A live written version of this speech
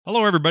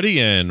Hello, everybody,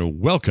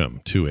 and welcome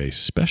to a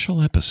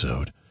special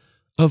episode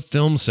of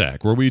Film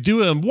Sack, where we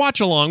do a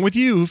watch-along with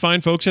you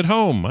fine folks at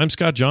home. I'm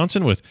Scott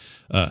Johnson with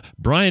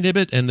Brian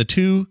Ibbett and the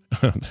two...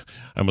 I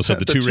almost said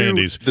the two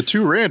Randys. The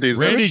two Randys.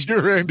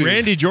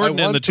 Randy Jordan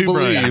and the two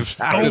Brians.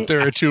 That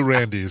there are two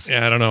Randys.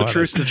 Yeah, I don't know. The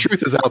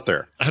truth is out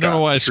there, Scott. I don't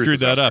know why I screwed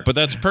that up, but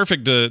that's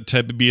perfect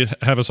to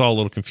have us all a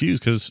little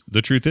confused, because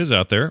the truth is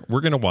out there.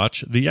 We're going to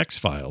watch The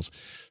X-Files.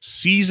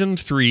 Season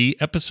 3,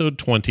 Episode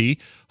 20,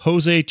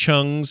 Jose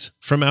Chung's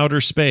From Outer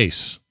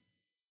Space.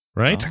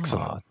 Right?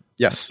 Excellent.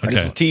 Yes. Okay.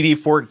 This is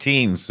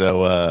TD14,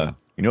 so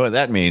you know what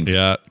that means.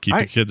 Yeah, keep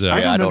the kids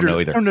out. I don't know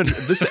either.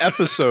 This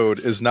episode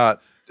is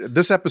not.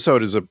 This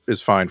episode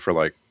is fine for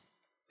like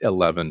 10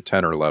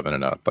 or 11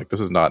 and up. Like this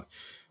is not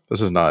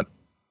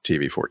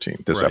TV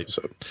 14. This Right.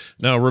 episode.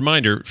 Now, a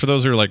reminder for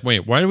those who are like,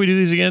 wait, why do we do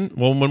these again?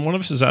 Well, when one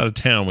of us is out of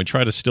town, we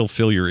try to still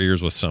fill your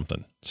ears with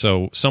something.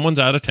 So someone's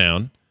out of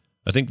town.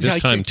 I think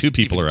this time two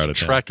people are out of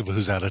town. Track of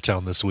who's out of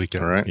town this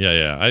weekend. All right.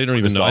 Yeah. I don't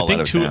even know. I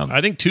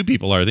think two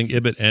people are. I think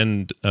Ibbett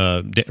and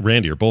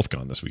Randy are both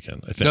gone this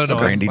weekend. I think. No,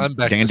 Randy, I'm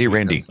back.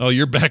 Randy. Oh,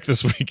 you're back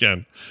this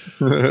weekend.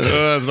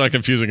 That's not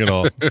confusing at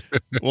all.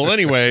 Well,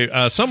 anyway,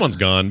 someone's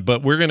gone,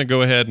 but we're going to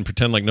go ahead and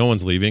pretend like no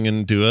one's leaving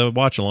and do a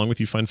watch along with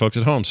you fine folks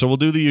at home. So we'll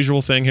do the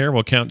usual thing here.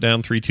 We'll count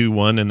down 3, 2,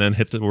 1, and then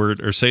hit the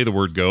word or say the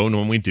word go. And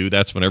when we do,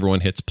 that's when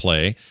everyone hits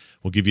play.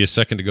 We'll give you a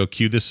second to go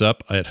cue this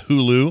up at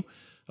Hulu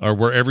or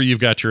wherever you've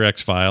got your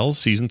X-Files,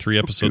 Season 3,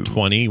 Episode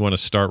 20. You want to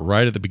start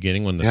right at the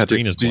beginning when the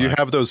screen is black. Do you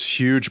have those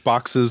huge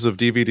boxes of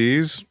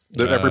DVDs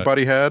that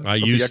everybody had? I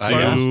used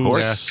to.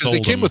 Because they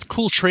came with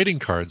cool trading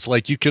cards.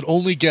 Like you could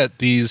only get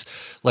these,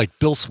 like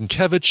Bill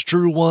Sienkiewicz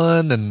drew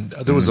one, and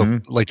there was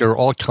they were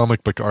all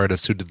comic book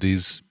artists who did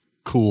these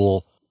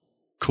cool.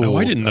 Oh,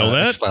 I didn't know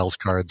that. X-Files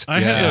cards. I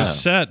had a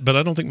set, but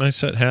I don't think my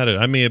set had it.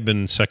 I may have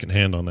been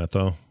secondhand on that,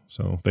 though.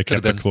 So they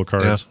kept the cool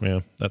cards. Yeah,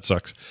 that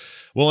sucks.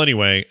 Well,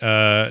 anyway,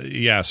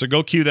 so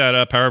go cue that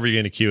up, however you're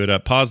going to cue it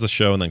up. Pause the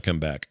show and then come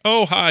back.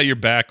 Oh, hi, you're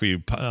back. You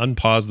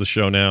unpause the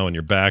show now, and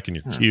you're back, and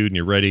you're cued, and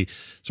you're ready.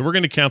 So we're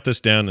going to count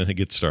this down and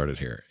get started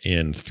here.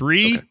 In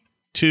 3,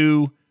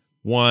 2,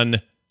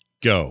 1,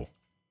 go.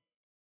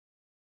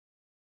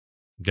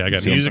 Okay, I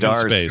got music and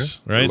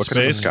space, right? Looking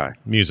at the Space, sky.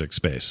 music,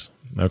 space.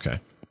 Okay,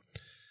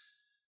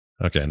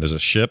 and there's a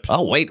ship.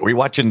 Oh, wait. Are we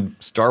watching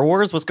Star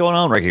Wars? What's going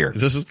on right here?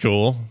 This is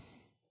cool.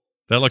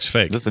 That looks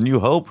fake. Is this A New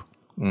Hope?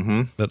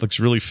 Mm-hmm. That looks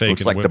really fake.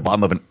 Looks like the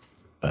bottom of an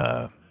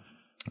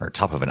or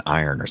top of an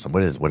iron or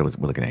something. What are we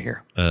looking at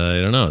here? I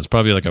don't know. It's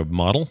probably like a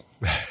model.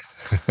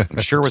 I'm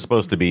sure we're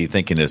supposed to be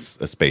thinking it's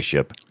a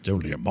spaceship. It's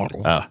only a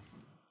model.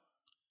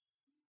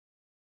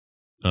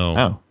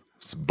 Oh,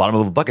 it's the bottom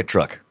of a bucket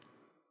truck.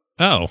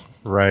 Oh,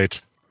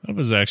 Right. that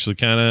was actually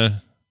kind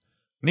of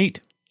Neat.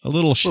 a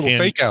little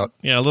Fake out.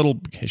 Yeah, a little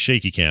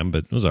shaky cam,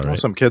 but it was all right.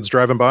 Some kids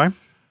driving by.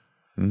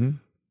 Mm-hmm.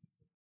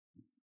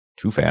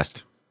 Too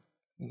fast.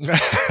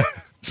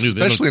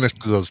 Especially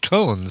next to those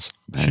cones.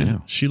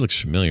 She looks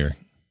familiar.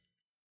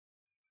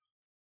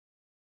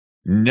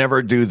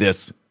 Never do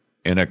this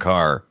in a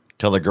car.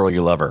 Tell the girl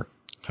you love her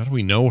How do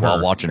we know her?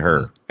 while watching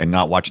her and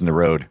not watching the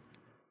road.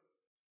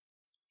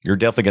 You're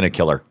definitely going to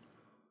kill her.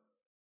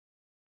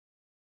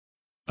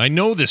 I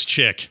know this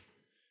chick.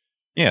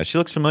 Yeah, she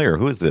looks familiar.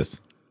 Who is this?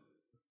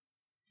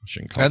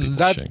 Shouldn't call And people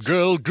that chicks.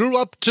 girl grew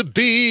up to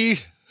be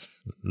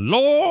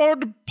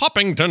Lord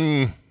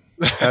Poppington.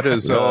 That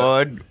is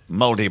Lord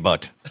Moldy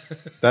Butt.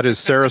 that is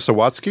Sarah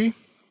Sawatsky.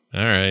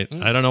 All right.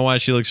 I don't know why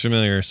she looks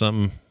familiar or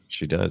something.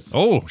 She does.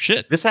 Oh,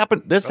 shit. This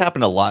happened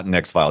a lot in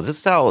X-Files. This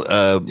is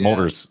how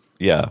Mulder's.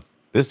 Yeah,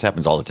 this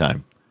happens all the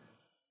time.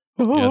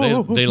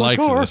 Yeah, they like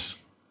this.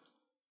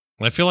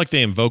 I feel like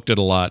they invoked it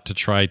a lot to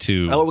try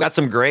to. Oh, we got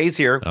some grays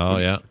here. Oh,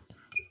 yeah.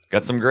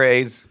 Got some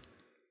grays.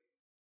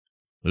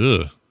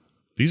 Ugh.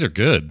 These are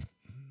good.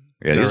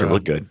 Yeah, these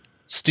look good.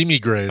 steamy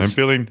grays.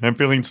 I'm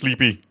feeling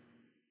sleepy.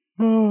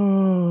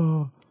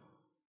 Oh.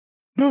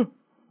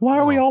 Why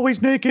are we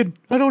always naked?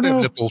 I don't They have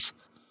know. nipples.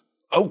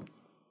 Oh,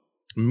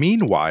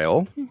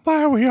 Meanwhile,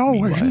 Why are we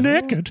always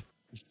naked?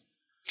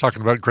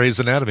 Talking about Grey's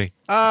Anatomy.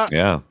 yeah.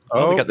 Oh,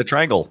 Oh. they got the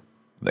triangle.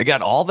 They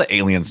got all the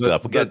alien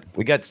stuff.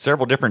 We got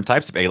several different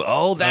types of alien.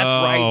 Oh, that's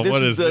right.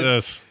 What is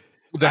this?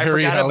 The I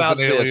Harryhausen forgot about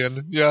this.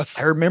 alien. Yes.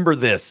 I remember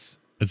this.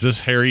 Is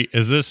this Harry?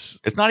 Is this?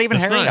 It's not even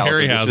It's not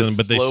Harryhausen. This Harryhausen, is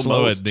but they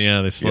slow it. slow-most.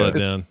 Yeah, they slow it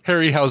down.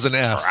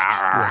 Harryhausen-esque.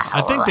 Yes.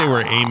 I think they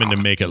were aiming to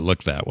make it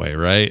look that way,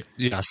 right?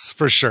 Yes,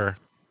 for sure.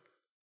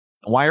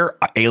 Why are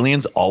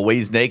aliens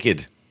always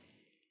naked?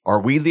 Are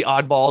we the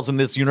oddballs in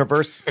this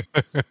universe?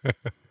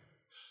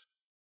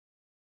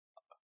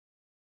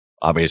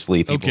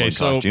 Obviously, people in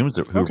costumes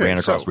who ran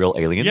across real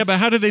aliens. Yeah, but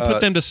how did they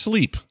put them to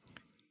sleep?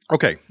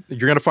 okay,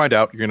 you're going to find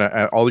out. You're going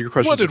to all your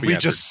questions. What will did be we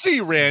answered. just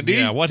see, Randy?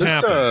 Yeah, what This,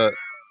 happened?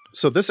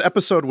 So this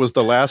episode was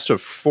the last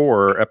of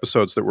 4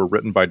 episodes that were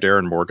written by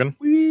Darren Morgan.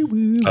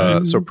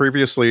 So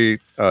previously,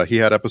 he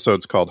had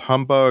episodes called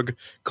Humbug,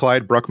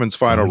 Clyde Bruckman's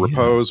Final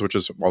Repose, which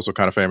is also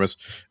kind of famous,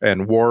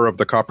 and War of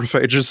the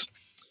Coprophages.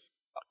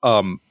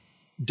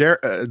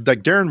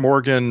 like Darren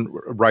Morgan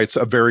writes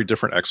a very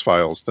different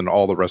X-Files than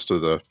all the rest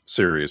of the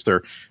series.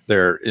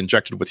 They're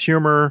injected with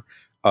humor.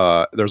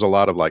 There's a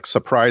lot of like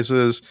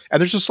surprises, and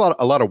there's just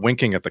a lot of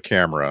winking at the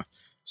camera.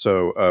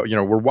 So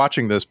we're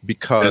watching this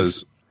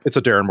because it's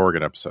a Darren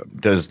Morgan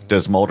episode.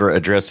 Does Mulder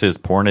address his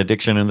porn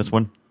addiction in this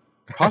one?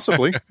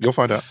 Possibly. You'll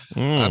find out.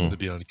 I'm going to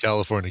be on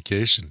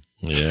Californication.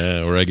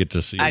 Yeah, where I get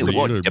to see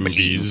real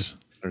boobies.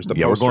 There's the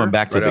we're going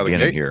back to the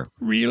beginning here.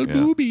 Real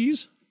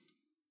boobies.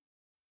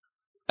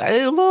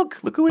 Hey, look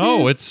who it is.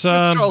 Oh, it's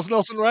Charles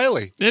Nelson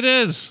Riley. It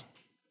is.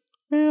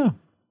 Yeah.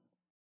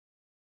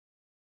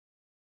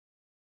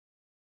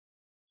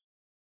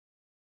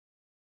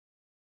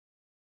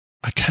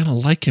 I kind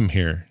of like him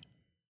here.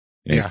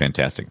 Yeah, he's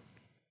fantastic.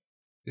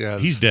 Yeah,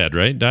 He's dead,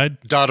 right? Died?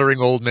 doddering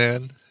old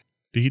man.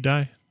 Did he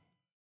die?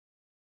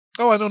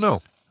 Oh, I don't know.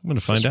 I'm going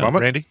to find Mr. out.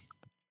 Bummet?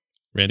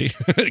 Randy,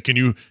 can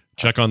you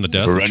check on the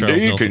death of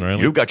Charles Nelson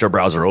Riley? You've got your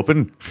browser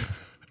open.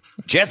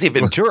 Jesse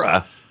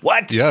Ventura.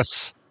 What?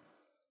 Yes.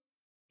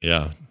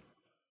 Yeah.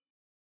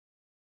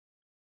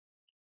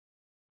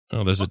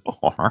 Oh, there's a.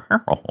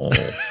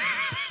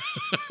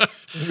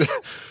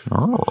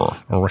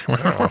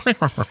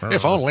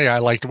 If only I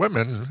liked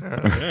women.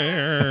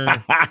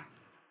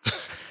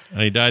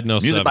 He died in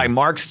 07. Music by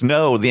Mark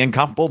Snow, the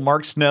incomparable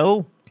Mark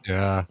Snow.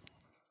 Yeah.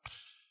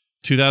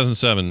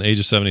 2007, age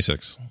of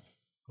 76.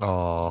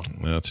 Oh.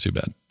 That's too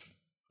bad.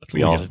 That's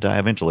We all have to die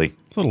eventually.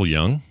 It's a little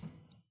young.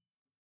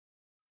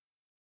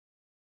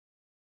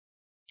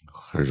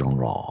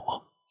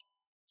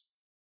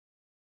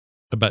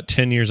 About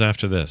 10 years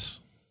after this.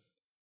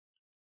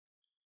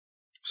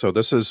 So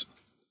this is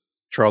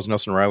Charles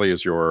Nelson Riley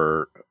is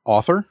your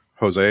author,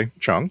 Jose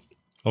Chung.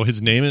 Oh,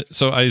 his name is.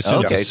 So I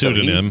assume it's a Okay, so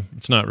pseudonym.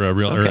 It's not a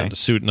real, Okay.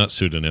 or not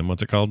pseudonym.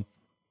 What's it called?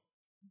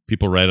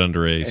 People write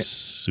under a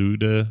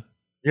pseudonym.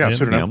 Yeah,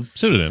 pseudonym.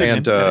 Pseudonym.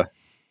 And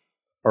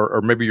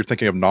or maybe you're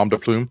thinking of nom de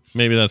plume.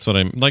 Maybe that's what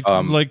I'm like.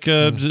 When can I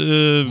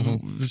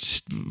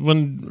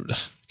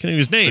think of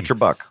his name? Richard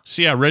Buck.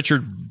 So yeah,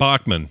 Richard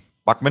Bachman.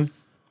 Bachman?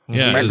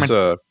 Yeah,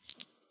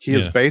 He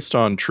is based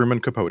on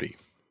Truman Capote.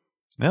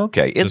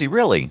 Okay. Is This- he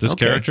really? this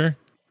Okay. character.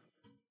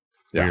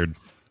 Yeah. Weird.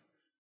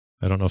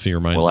 I don't know if he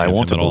reminds Well, me I of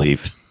want him to at all.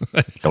 believe.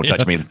 Don't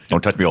touch me.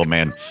 Don't touch me, old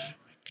man.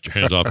 Get your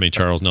hands off me,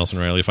 Charles Nelson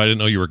Riley. If I didn't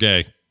know you were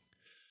gay.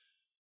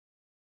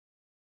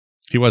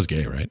 He was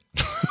gay, right?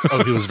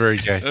 Oh, he was very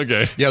gay.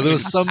 Okay. Yeah, there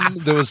was some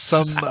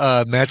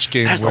match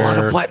game There's a lot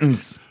of where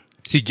buttons.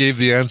 he gave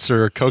the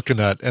answer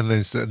coconut, and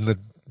the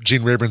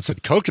Gene Rayburn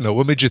said coconut.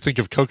 What made you think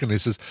of coconut? He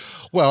says,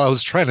 "Well, I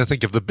was trying to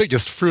think of the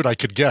biggest fruit I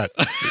could get."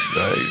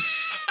 Nice.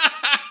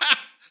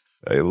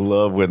 I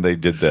love when they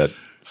did that.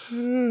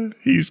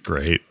 He's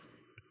great.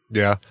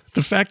 Yeah,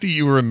 The fact that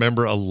you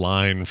remember a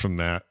line from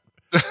that.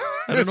 I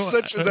don't it's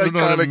such an I don't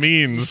know what it iconic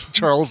means.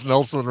 Charles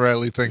Nelson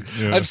Riley thing.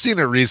 Yeah. I've seen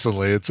it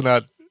recently. It's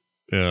not,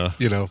 Yeah.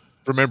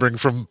 remembering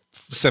from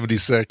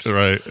 '76.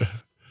 Right.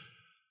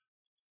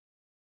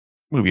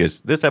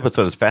 This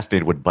episode is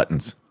fascinated with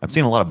buttons. I've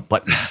seen a lot of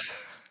buttons.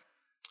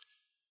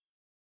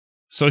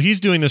 So he's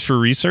doing this for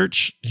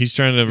research. He's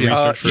trying to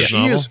research for his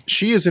novel.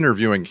 She is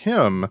interviewing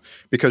him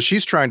because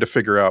she's trying to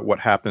figure out what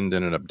happened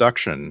in an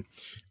abduction,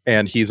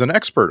 and he's an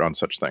expert on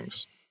such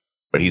things.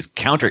 But he's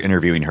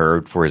counter-interviewing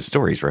her for his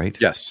stories, right?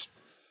 Yes.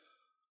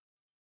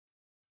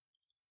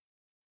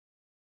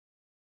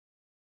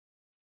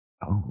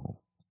 Oh,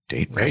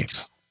 date rape.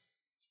 Thanks.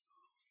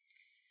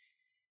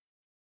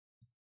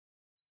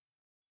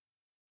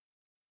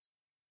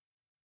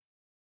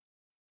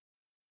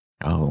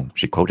 Oh,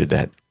 she quoted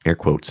that. Air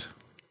quotes.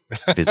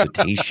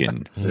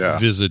 Visitation. Yeah.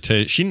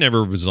 Visitation. She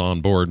never was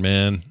on board,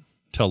 man.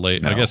 Till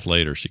late. I No. guess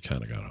later she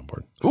kind of got on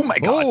board. Oh my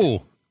God.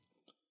 Oh,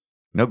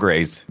 No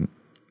grays.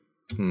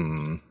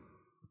 well,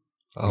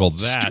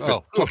 that.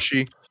 Oh,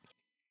 Pushy.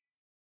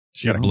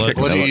 She gotta blood. kick it.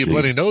 bloody, Penelope.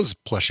 bloody nose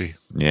plushie.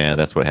 Yeah,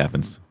 that's what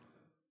happens.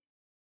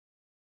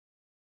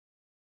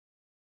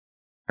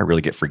 I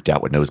really get freaked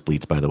out with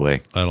nosebleeds, by the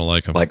way. I don't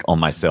like them. Like on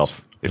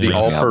myself. It The freaks me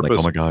out. Like, all-purpose-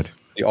 oh my God.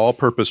 The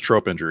all-purpose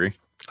trope injury.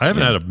 I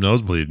haven't had a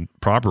nosebleed,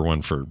 proper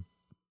one, for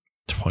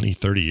 20,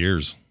 30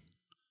 years.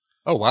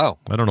 Oh wow!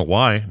 I don't know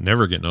why.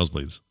 Never get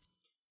nosebleeds.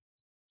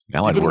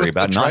 Now I'd Even worry with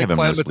about the not dry having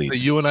climate that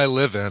nosebleeds. you and I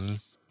live in.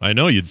 I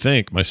know you'd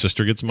think. My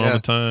sister gets them all Yeah. the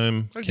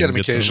time. I Kim get them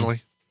gets 'em.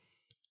 occasionally.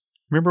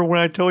 Remember when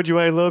I told you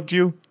I loved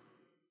you?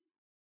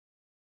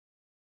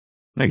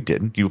 No, you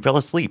didn't. You fell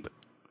asleep.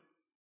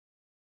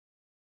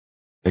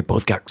 They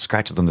both got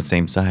scratches on the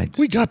same sides.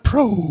 We got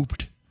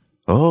probed.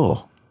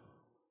 Oh,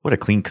 what a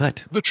clean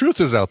cut. The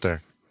truth is out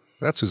there.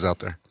 That's who's out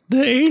there.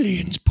 The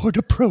aliens put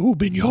a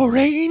probe in your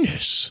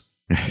anus.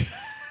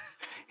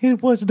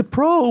 It was the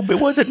probe. It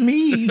wasn't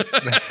me.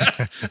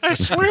 I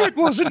swear it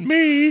wasn't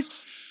me.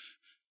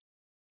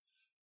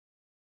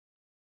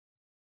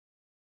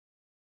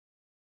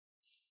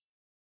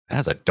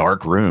 That's a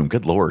dark room.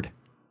 Good Lord.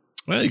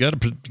 Well, you got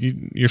to.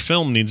 Your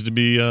film needs to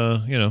be,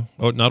 not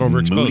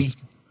overexposed. Moody.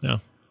 Yeah.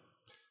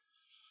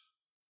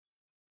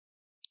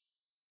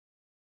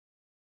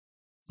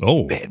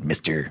 Oh, Bad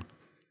mister.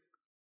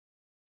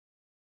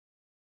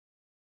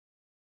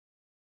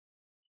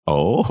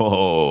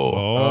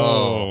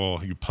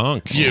 Oh, you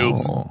punk.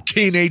 You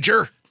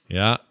teenager.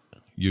 Yeah,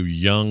 you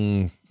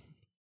young.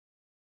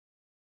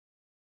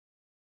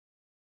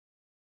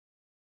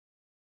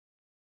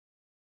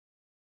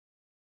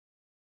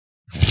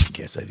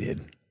 Guess I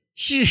did.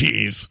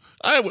 Jeez.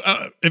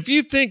 If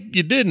you think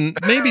you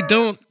didn't, maybe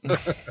don't.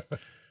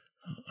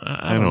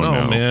 I don't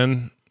know,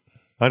 man.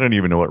 I don't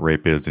even know what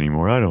rape is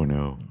anymore. I don't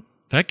know.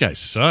 That guy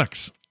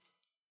sucks.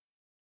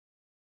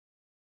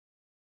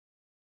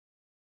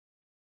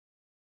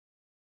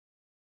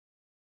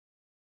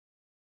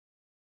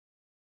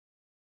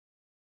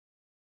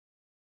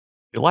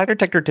 Do lie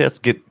detector tests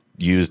get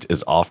used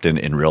as often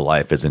in real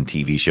life as in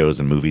TV shows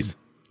and movies?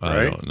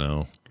 I don't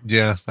know.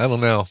 Yeah, I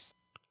don't know.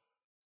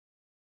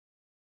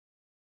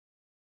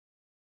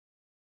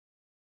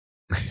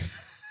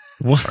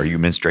 What? Are you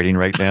menstruating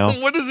right now?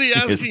 What is he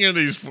asking of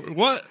these for?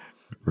 What?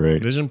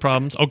 Right. Vision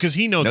problems? Oh, because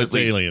he knows it's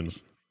Please.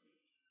 aliens.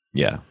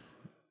 Yeah.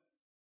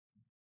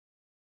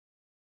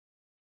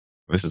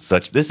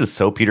 This is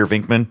so Peter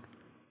Venkman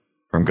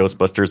from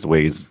Ghostbusters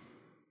ways.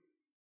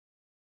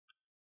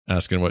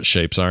 Asking what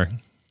shapes are.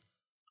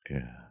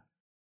 Yeah.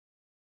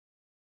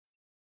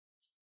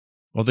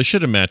 Well, they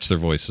should have matched their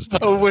voices I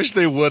together. wish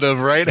they would have,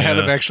 right? Had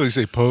Yeah. him actually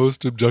say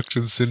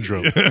post-abduction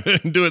syndrome.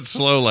 Do it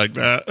slow like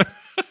that.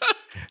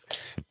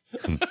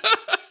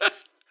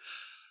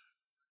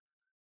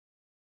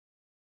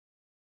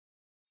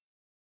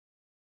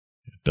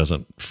 It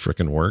doesn't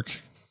frickin' work.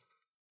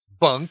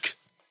 Bunk.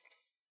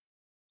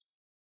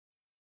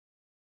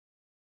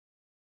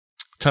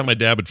 Time my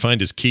dad would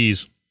find his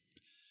keys.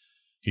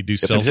 He'd do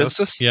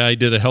Hypnosis? Yeah, he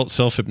did a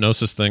self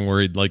hypnosis thing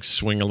where he'd like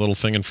swing a little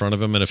thing in front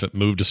of him, and if it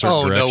moved a certain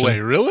Oh, direction, no way.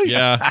 Really?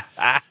 yeah,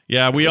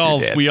 yeah. We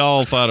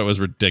all thought it was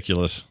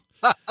ridiculous.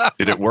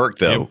 Did it work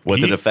though?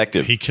 Was it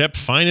effective? He kept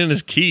finding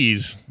his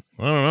keys.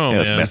 I don't know, Yeah,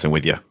 it's man. messing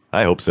with you.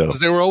 I hope so. 'Cause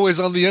they were always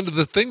on the end of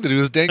the thing that he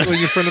was dangling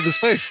in front of his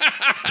face.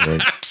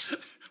 Right.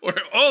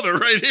 They're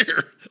right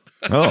here.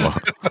 Oh.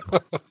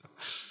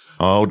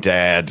 Oh,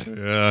 Dad.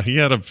 Yeah, he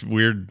had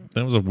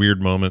that was a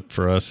weird moment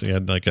for us. He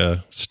had like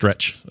a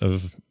stretch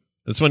of,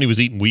 that's when he was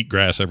eating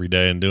wheatgrass every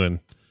day and doing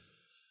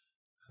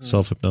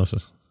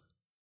self-hypnosis.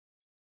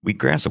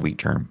 Wheatgrass, a wheat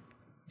term.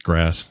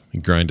 Grass. He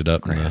grinded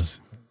up in Grass.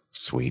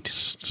 Sweet.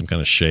 some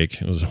kind of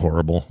shake. It was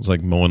horrible. It was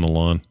like mowing the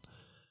lawn.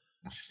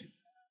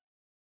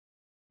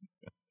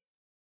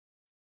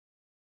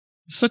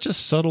 Such a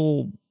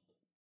subtle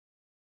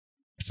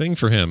thing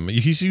for him.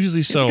 He's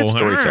usually a good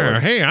storyteller.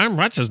 hey, I'm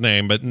what's his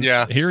name, but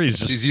Yeah. here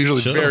He's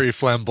usually chill. very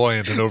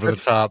flamboyant and over the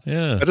top.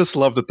 Yeah. I just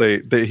love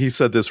that he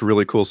said this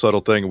really cool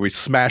subtle thing. We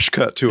smash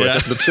cut to Yeah.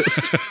 a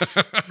hypnotist.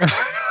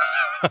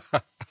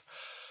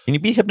 Can you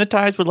be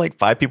hypnotized with like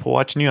 5 people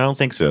watching you? I don't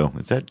think so.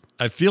 Is that?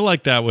 I feel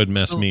like that would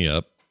mess me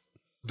up.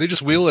 They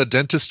just wheel a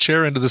dentist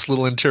chair into this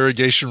little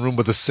interrogation room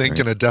with a sink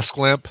and a desk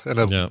lamp and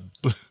a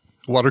Yeah.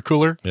 water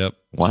cooler. Yep.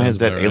 Why Sounds is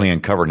that about right.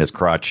 alien covering his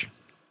crotch?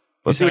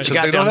 Let's see what you Because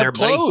got they down don't there, have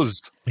buddy.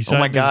 clothes. He's Oh my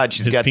hiding God,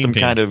 his she's got some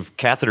peen-peen. kind of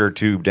catheter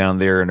tube down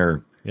there in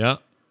her. Yeah,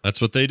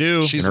 that's what they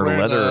do. She's her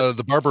wearing leather.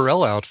 the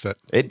Barbarella outfit.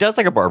 It does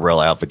like a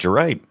Barbarella outfit. You're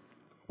right.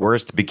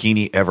 Worst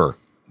bikini ever.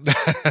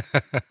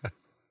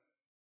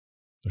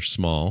 They're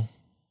small.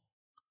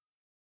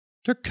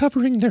 They're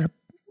covering their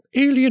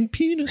alien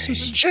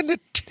penises.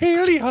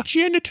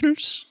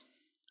 Genitals.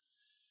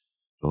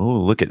 Oh,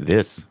 look at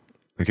this.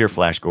 Look here,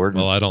 Flash Gordon.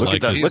 Oh, I don't look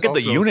like at this. Look at the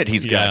Also- unit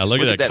he's got. Yeah,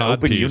 look at that cod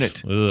open piece.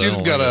 unit. Ugh, I Dude's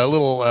don't got like a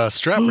little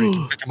strap where you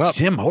can pick him up.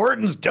 Tim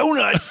Hortons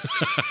Donuts.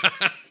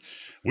 it.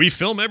 We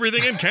film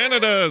everything in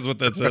Canada is what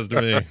that says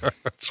to me.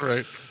 That's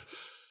right.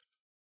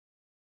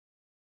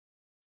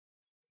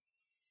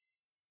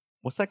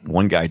 What's that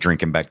one guy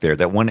drinking back there?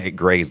 That one at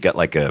Gray's got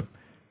like a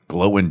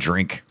glowing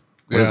drink.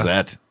 What is Yeah.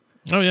 that?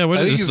 Oh yeah, what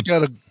I think is he's the,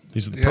 got a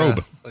he's the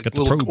probe. like Got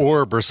the little probe.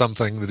 orb or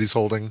something that he's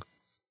holding.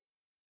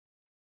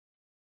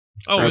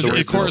 Oh, Pretty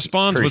it sure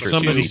corresponds it's with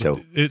somebody.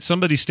 Cheeto. It's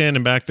somebody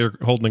standing back there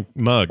holding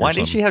a mug. Why or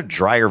didn't something. she have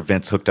dryer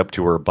vents hooked up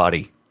to her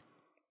body?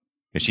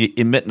 Is she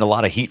emitting a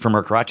lot of heat from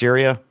her crotch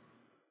area?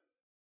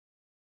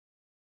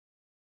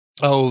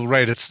 Oh,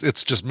 right.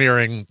 It's just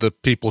mirroring the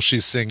people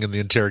she's seeing in the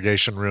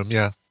interrogation room.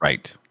 Yeah.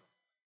 Right.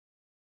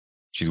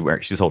 She's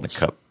holding a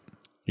cup.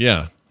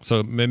 Yeah, so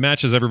it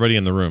matches everybody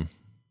in the room.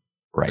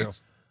 Right. Yeah.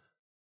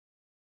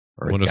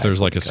 Or a What if guy's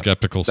there's like holding a cup.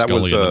 skeptical That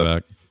Scully was, in the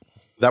back?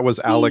 That was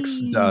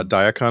Alex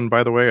Diakon,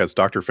 by the way, as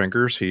Dr.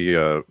 Fingers. He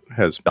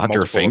has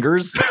Dr.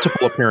 Fingers?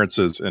 multiple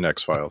appearances in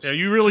X-Files. Are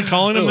you really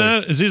calling him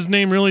that? Is his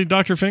name really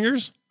Dr.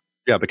 Fingers?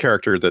 Yeah, the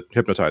character that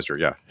hypnotized her.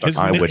 Yeah.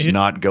 I would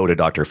not go to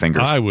Dr.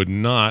 Fingers. I would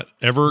not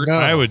ever. No.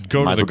 I would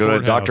go Might to as the well go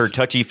to courthouse. Dr.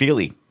 Touchy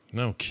Feely.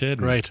 No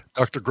kidding. Right.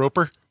 Dr.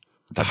 Groper.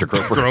 Dr.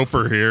 Groper.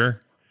 Groper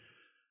here.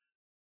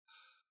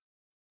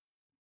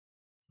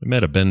 I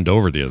met a Ben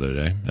Dover the other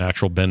day. An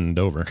actual Ben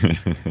Dover.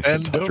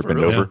 And Dr. Dover. Ben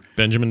Yeah, Dover.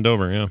 Benjamin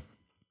Dover, yeah.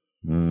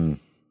 Mm.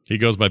 He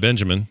goes by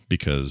Benjamin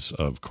because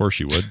of course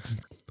you would.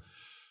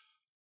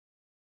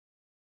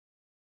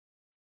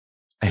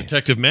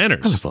 Detective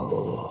Manners.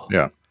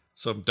 Yeah.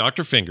 So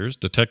Dr. Fingers,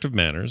 Detective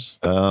Manners.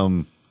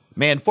 Man,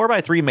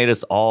 4x3 made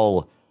us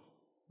all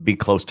be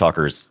close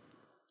talkers.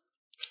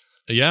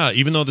 yeah,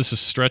 even though this is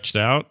stretched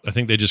out, I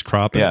think they just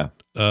crop it.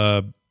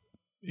 Yeah.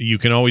 You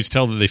can always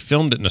tell that they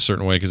filmed it in a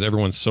certain way because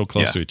everyone's so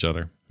close to each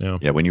other. Yeah.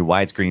 Yeah, when you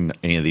widescreen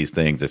any of these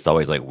things, it's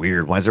always like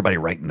weird. Why is everybody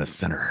right in the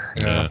center?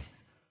 Yeah.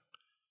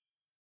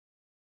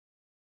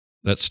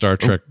 That Star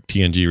Trek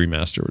TNG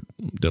remaster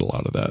did a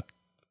lot of that.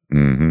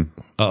 Mm-hmm.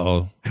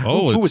 Uh-oh.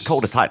 Oh, Who was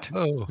cold as hot?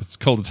 Oh, It's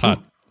cold, it's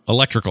hot.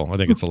 Electrical. I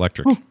think it's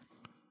electric.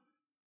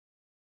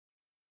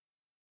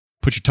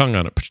 Put your tongue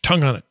on it. Put your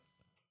tongue on it.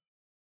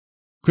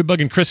 Quit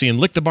bugging Chrissy and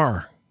lick the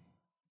bar.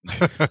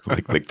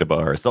 Lick the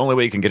bar. It's the only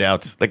way you can get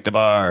out. Lick the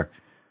bar.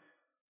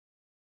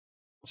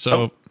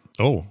 So,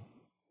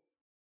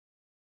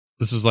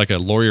 this is like a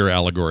lawyer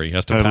allegory. He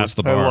has to pass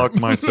the bar. I locked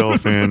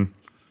myself in.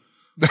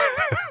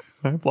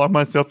 I locked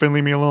myself in.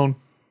 Leave me alone.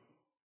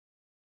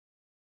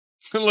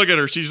 Look at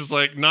her. She's just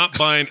like not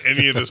buying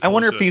any of this. I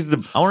wonder if he's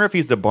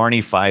the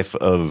Barney Fife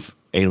of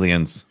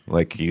Aliens.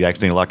 Like he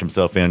accidentally locked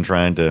himself in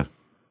trying to.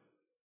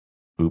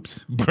 Oops.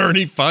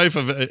 Barney Fife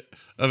of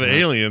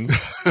Aliens.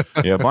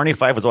 Yeah, Barney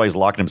Fife was always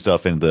locking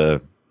himself in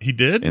the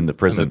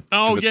prison.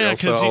 Oh, in the yeah,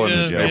 jail cell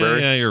because and the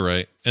jailbird. yeah, you're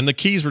right. And the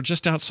keys were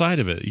just outside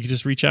of it. You could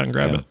just reach out and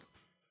grab it.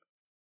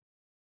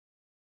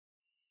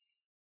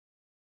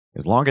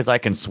 As long as I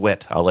can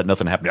sweat, I'll let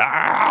nothing happen.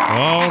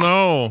 Oh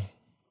no!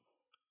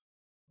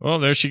 Oh,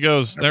 there she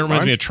goes. That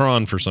reminds me of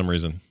Tron for some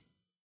reason.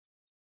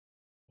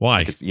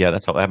 Why? Yeah,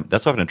 that's what happened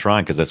to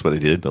Tron because that's what they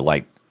did. The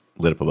light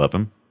lit up above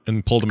him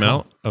And pulled him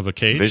out of a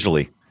cage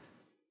visually.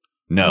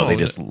 No, they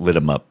just lit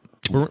him up.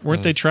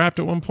 Weren't they trapped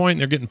at one point? And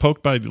they're getting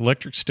poked by the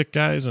electric stick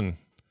guys, and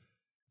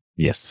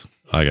Yes.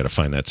 I got to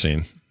find that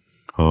scene.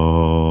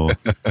 Oh.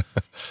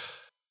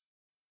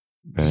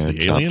 Is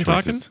the alien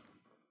talking?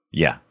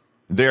 Yeah.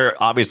 They're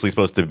obviously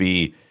supposed to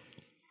be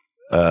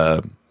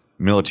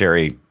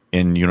military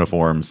in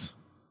uniforms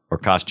or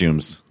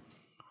costumes.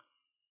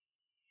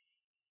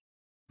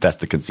 That's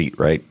the conceit,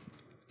 right?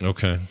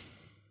 Okay.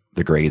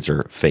 The grades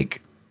are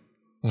fake.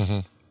 mm-hmm.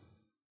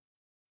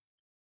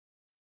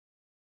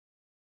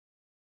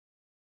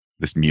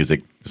 This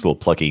music is a little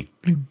plucky.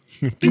 Bling,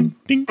 ding,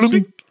 ding, bling,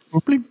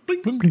 bling,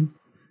 bling, bling,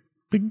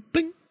 bling,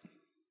 bling.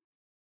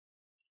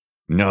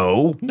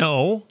 No,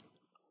 No,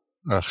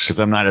 because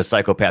I'm not a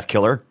psychopath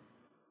killer.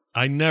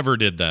 I never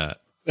did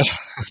that.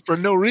 For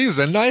no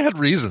reason. I had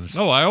reasons.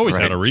 Oh, I always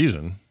Right. had a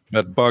reason.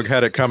 That bug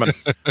had it coming.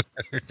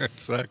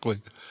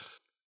 Exactly.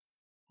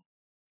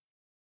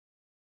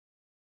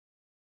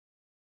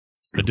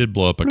 I did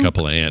blow up a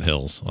couple of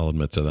anthills. I'll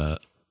admit to that.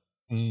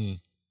 Mm.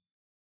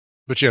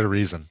 But you had a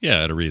reason. Yeah,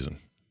 I had a reason.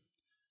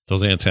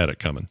 Those ants had it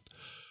coming.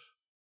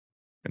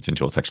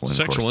 Consensual sexual intercourse.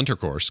 Sexual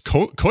intercourse.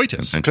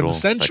 Coitus. Consensual.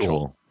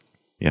 Consensual.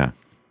 Yeah.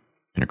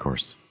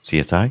 Intercourse.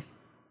 CSI?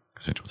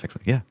 Consensual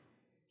sexual. Yeah.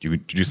 Did you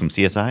do some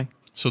CSI?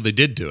 So they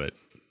did do it.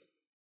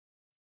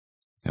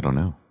 I don't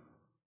know.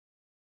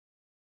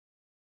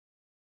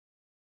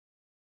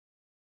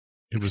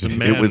 It was a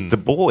man. It was the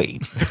boy.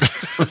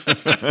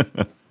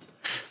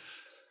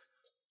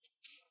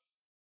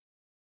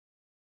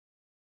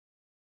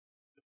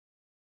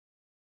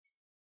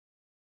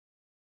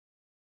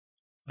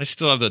 I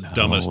still have the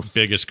dumbest,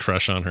 biggest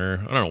crush on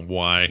her. I don't know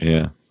why.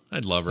 Yeah.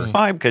 I'd love her.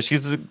 Why? Because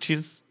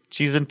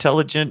she's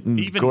intelligent and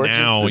Even gorgeous.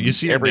 now, and you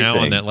see her now on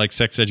everything. that like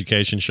sex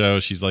education show.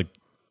 She's like,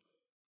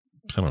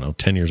 I don't know,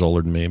 10 years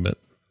older than me, but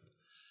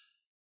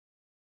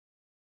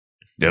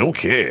I don't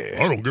care.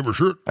 I don't give a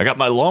shit. I got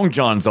my long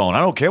johns on. I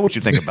don't care what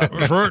you think about me.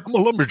 That's right. I'm a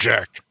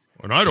lumberjack.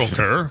 And I don't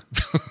care.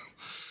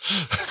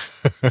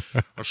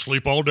 I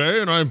sleep all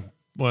day and I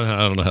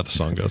don't know how the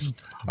song goes.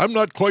 I'm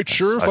not quite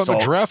sure if I I'm saw-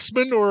 a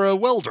draftsman or a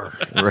welder.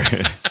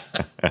 Right.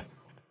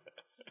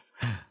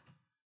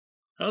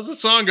 How's the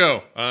song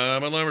go?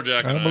 I'm a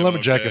lumberjack. I'm a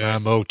lumberjack and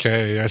I'm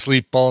okay. I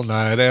sleep all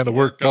night and I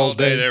work all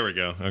day. There we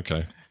go. Okay.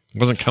 It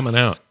wasn't coming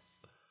out.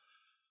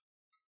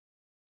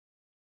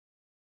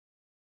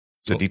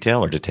 Is it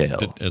detail or detail?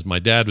 As my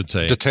dad would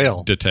say,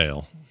 Detail.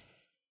 Detail.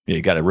 Yeah,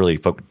 you got to really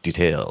focus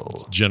detail.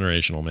 It's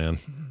generational, man.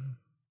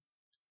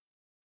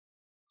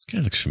 This guy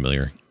looks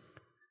familiar.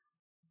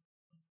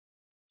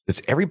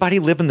 Does everybody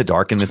live in the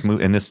dark in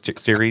this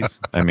series?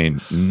 I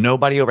mean,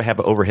 nobody have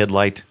an overhead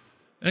light.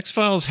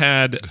 X-Files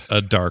had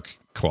a dark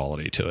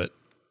quality to it,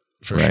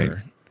 for Right.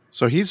 sure.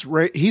 So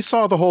he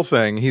saw the whole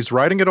thing. He's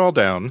writing it all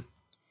down,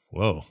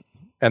 Whoa.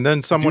 and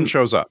then someone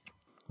shows up.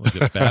 Look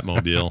at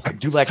Batmobile. I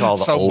do like all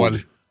the Someone.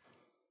 old,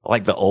 I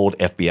like the old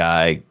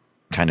FBI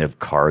kind of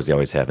cars they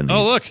always have in these.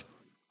 Oh, look.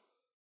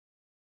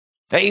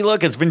 Hey,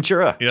 look, it's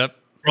Ventura. Yep.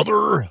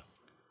 Brother.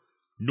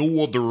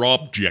 No other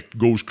object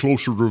goes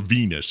closer to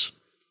Venus.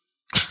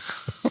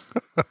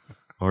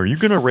 Are you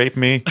going to rape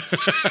me?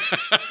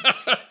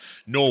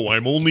 No,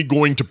 I'm only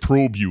going to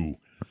probe you.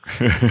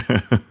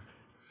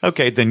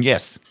 Okay, then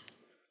yes.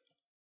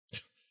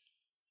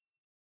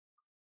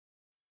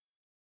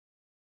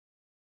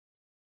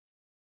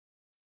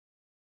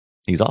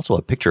 He's also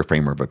a picture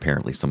framer of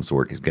apparently some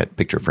sort. He's got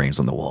picture frames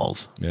on the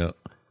walls. Yeah.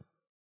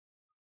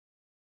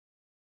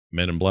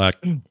 Men in Black.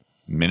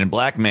 Men in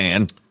Black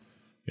man.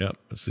 Yep.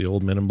 It's the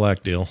old Men in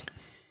Black deal.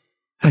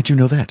 How'd you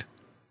know that?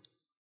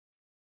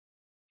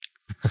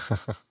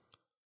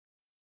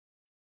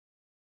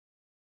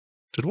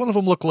 Did one of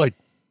them look like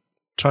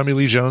Tommy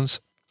Lee Jones?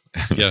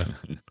 Yeah.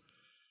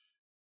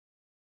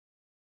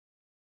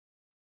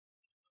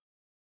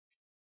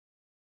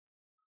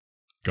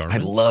 I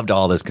Garments. loved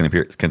all this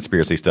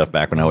conspiracy stuff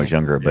back when I was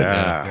younger, but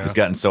Yeah. it's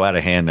gotten so out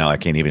of hand now I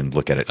can't even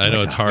look at it. I know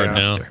right it's now. hard Yeah.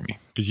 now Scare me.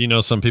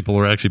 because some people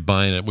were actually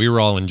buying it. We were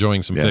all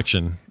enjoying some Yeah.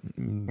 fiction.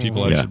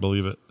 People Yeah. actually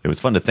believe it. It was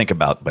fun to think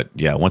about, but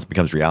yeah, once it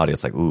becomes reality,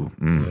 it's like, ooh,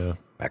 Yeah.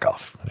 back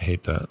off. I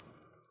hate that.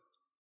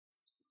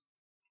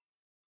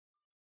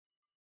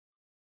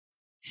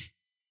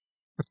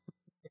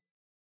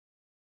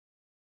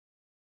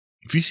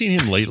 Have you seen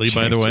him lately,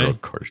 by the James way? Earl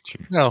Carter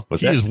Jr. No.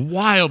 Was He that? is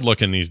wild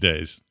looking these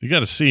days. You got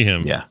to see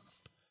him. Yeah.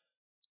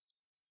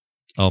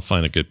 I'll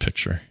find a good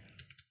picture.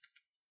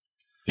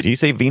 Did he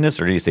say Venus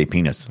or did he say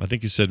penis? I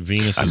think he said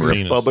Venus I'm is a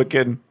penis.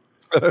 Republican.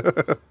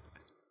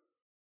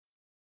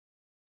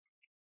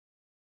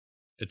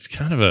 It's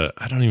kind of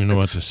I don't even know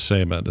what to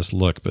say about this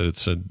look, but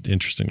it's an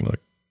interesting look.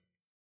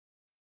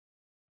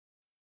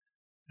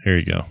 Here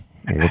you go.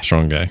 Whoops,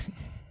 wrong guy.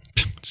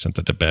 Sent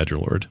that to Badger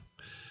Lord.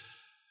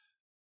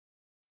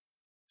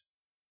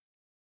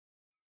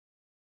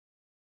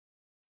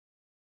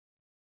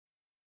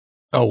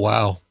 Oh,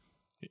 wow.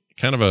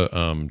 Kind of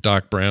a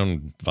Doc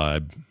Brown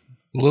vibe.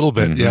 A little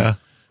bit, Mhm. yeah.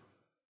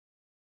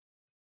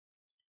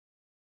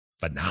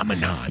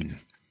 Phenomenon.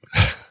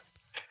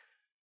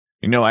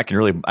 You know, I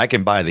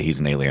can buy that he's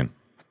an alien.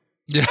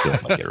 Yeah.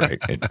 Feels like it, right?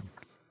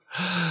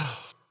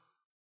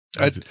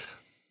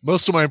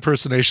 Most of my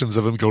impersonations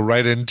of him go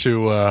right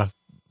into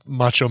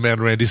Macho Man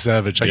Randy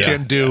Savage. I Yeah.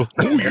 can't do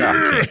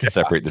Can't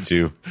separate the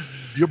two.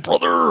 your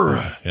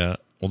brother. Yeah.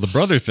 Well, the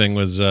brother thing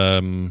was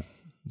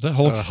that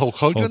Hulk? Hulk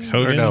Hogan? Hulk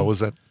Hogan? Or no, was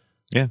that?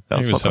 Yeah, that I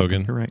think it was Hulk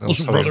Hogan. You're right. that was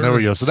Hogan. There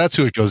we go. So that's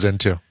who it goes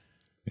into.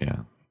 Yeah,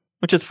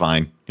 which is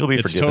fine. You'll be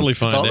It's forgiven. totally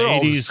fine. They're The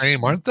all the 80s,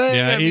 same, aren't they?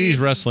 yeah, I mean- 80s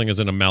wrestling is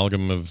an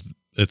amalgam of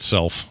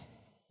itself.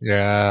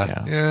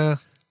 Yeah.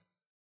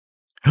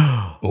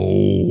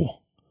 Oh,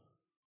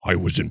 I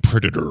was in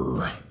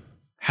Predator.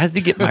 How did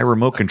he get my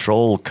remote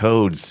control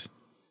codes?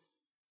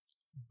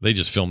 They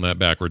just filmed that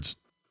backwards.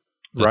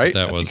 That's Right? what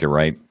that I was. think you're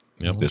right.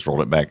 Yep. Just rolled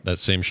it back. That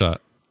same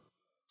shot.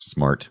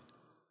 Smart.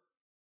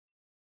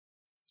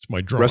 It's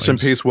my drawings. Rest in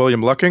peace,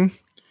 William Lucking.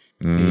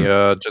 He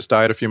just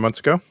died a few months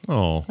ago.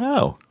 Oh,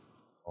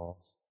 Oh,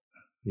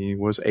 He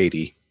was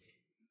 80.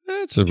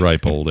 that's a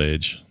ripe old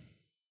age.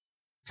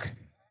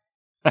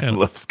 I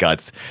love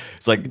Scott's.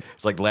 It's like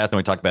the last time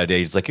we talked about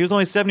age. It's like he was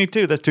only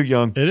 72. That's too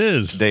young. It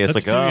is. Today it's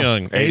That's like, too oh,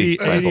 young. 80,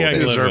 80, 80 I He can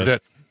live Deserved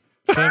with.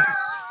 it.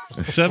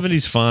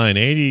 70's fine.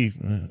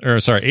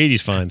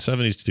 80's fine.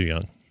 70's too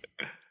young.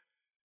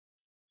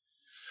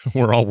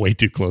 We're all way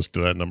too close to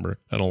that number.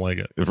 I don't like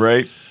it.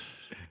 Right?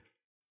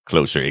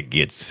 Closer it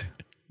gets,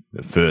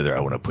 the further I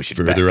want to push it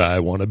Further back. I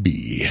want to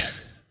be.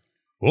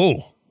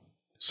 Oh,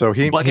 So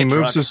he Bucket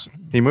moves truck.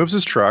 he moves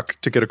his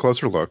truck to get a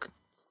closer look.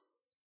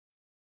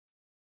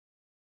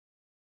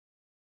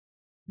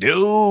 No.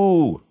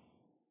 Oh,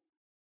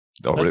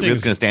 That we're thing's-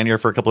 just going to stand here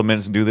for a couple of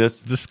minutes and do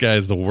this? this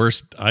guy's the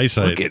worst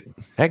eyesight. Look at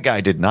that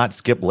guy did not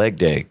skip leg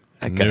day.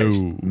 That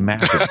guy's No.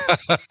 massive.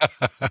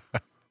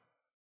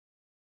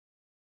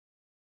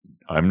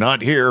 I'm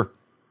not here.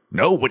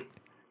 No, what?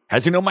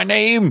 Has he know my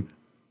name?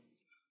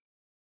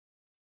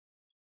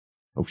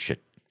 Oh,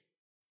 shit.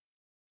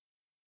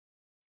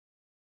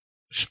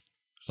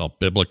 It's all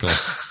biblical.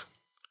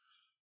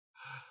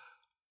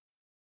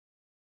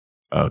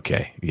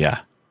 Okay,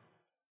 yeah.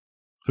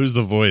 Who's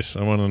the voice?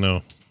 I want to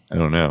know. I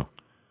don't know.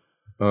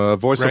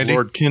 Voice Randy? of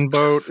Lord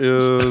Kinboat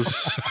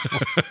is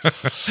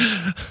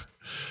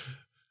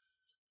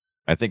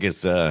I think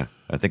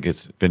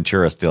it's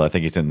Ventura still. I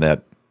think he's in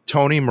that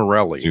Tony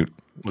Morelli. suit.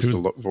 Was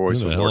the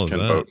voice who of the hell Lord is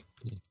Kinboat.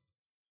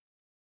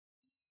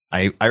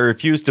 I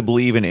refuse to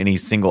believe in any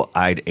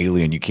single-eyed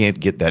alien. You can't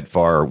get that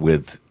far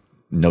with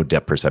no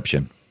depth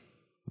perception.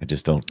 I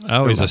just don't.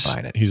 Oh, I'm not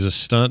buying it. he's a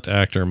stunt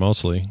actor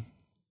mostly.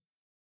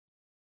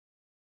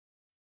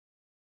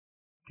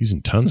 He's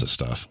in tons of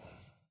stuff.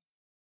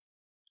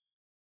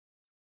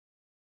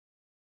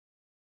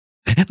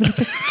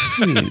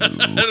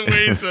 The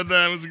way he said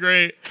that was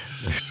great.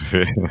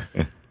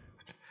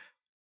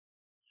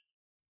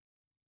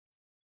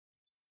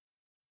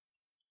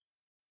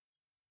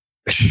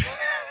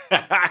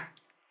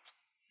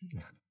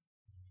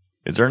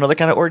 Is there another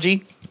kind of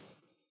orgy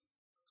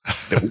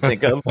that we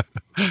think of?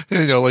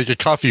 Like a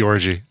coffee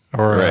orgy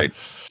or Right.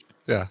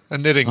 a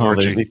knitting Oh,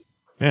 orgy.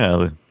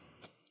 yeah.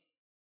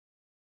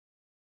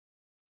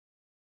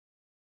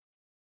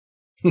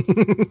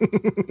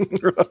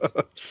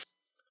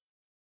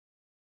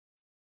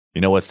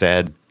 You know what's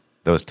sad?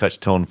 Those touch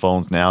tone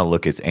phones now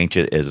look as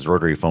ancient as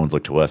rotary phones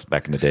looked to us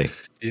back in the day.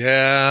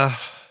 Yeah.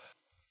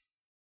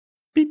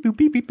 Beep, boop,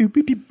 beep, beep, boop,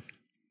 beep, beep.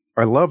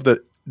 I love that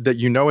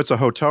you know it's a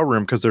hotel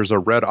room because there's a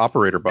red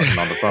operator button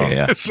on the phone.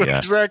 Yeah, That's yeah.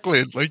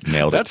 exactly. Like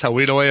Nailed it. that's how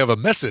we know I have a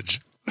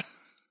message.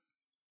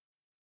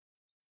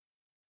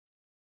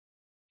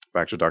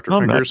 Back to Dr. Oh,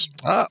 I'm not- Fingers.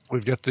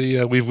 We've got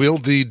we've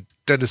wheeled the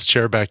dentist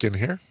chair back in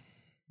here.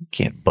 You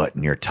can't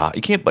button your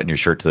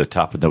shirt to the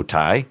top with no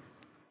tie.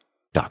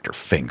 Dr.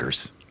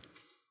 Fingers.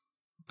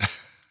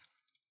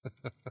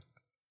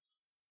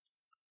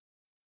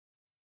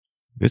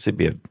 This would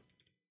be a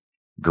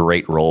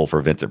great role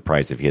for Vincent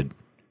Price if he had been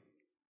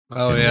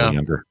a little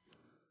younger.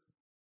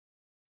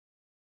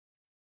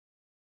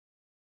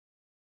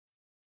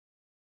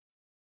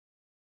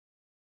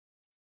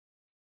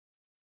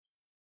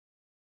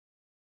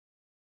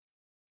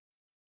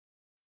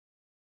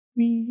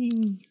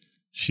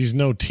 She's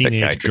no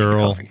teenage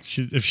girl.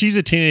 If she's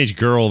a teenage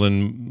girl,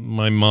 then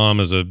my mom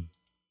is a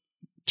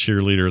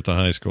cheerleader at the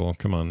high school.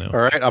 Come on now. All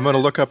right, I'm going to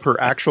look up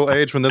her actual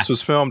age when this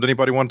was filmed.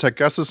 Anybody want to take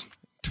guesses?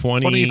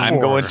 20. I'm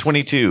going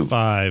 22.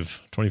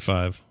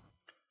 25.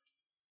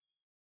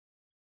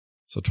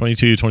 So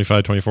 22,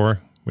 25,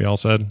 24. We all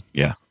said?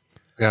 Yeah.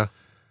 Yeah.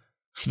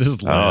 This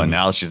is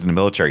now she's in the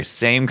military.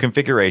 Same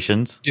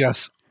configurations.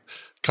 Yes.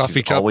 Coffee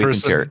She's cup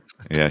person.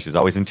 Yeah, she's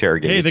always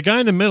interrogated. Hey, the guy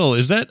in the middle,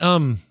 is that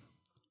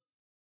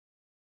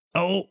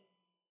oh,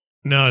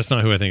 no, it's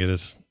not who I think it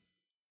is.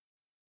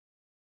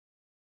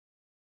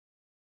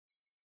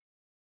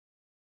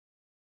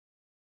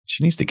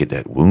 She needs to get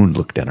that wound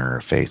looked in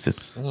her face.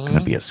 It's going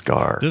to be a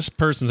scar. This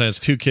person has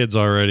 2 kids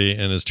already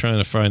and is trying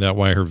to find out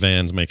why her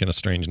van's making a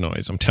strange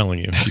noise. I'm telling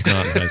you, she's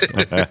not in high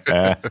school.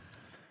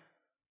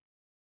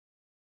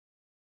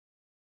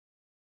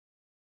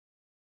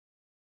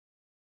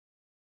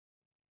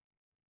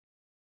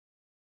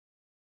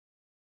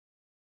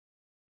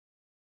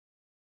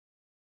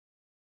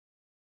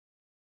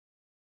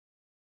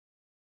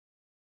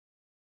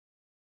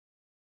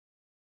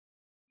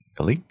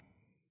 Really?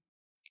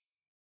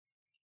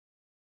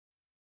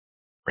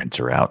 Rinse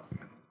her out.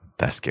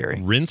 That's scary.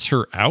 Rinse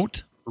her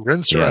out?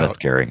 Rinse her out. That's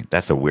scary.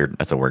 That's a weird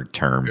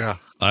term. Yeah.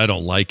 I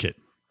don't like it.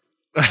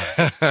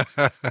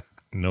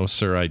 No,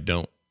 sir, I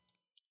don't.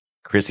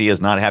 Chrissy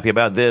is not happy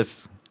about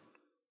this.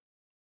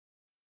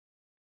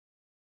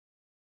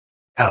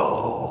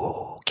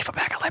 Oh, give them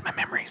back. I like my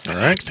memories. I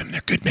like them.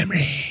 They're good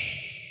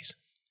memories.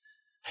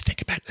 I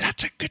think about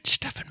lots of good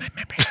stuff in my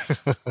memory.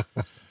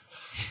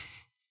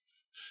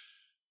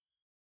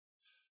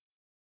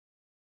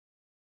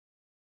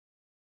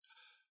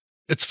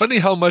 It's funny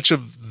how much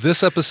of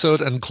this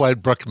episode and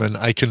Clyde Bruckman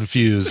I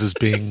confuse as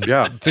being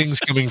things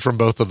coming from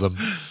both of them.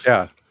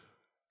 Yeah.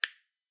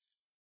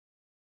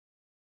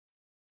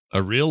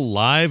 A real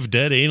live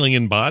dead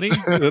alien body?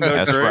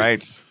 That's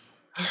right.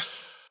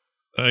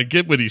 I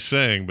get what he's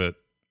saying, but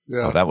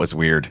oh, that was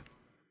weird.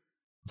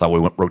 I thought we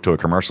wrote to a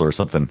commercial or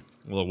something.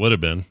 Well, it would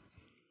have been.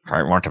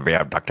 I want to be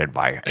abducted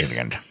by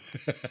alien.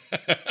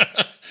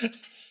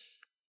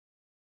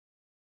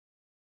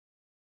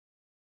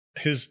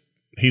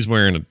 He's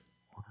wearing a.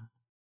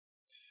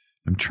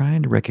 I'm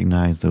trying to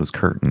recognize those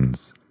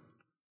curtains.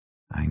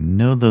 I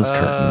know those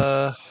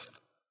curtains.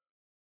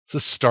 Is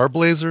this Star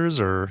Blazers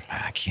or?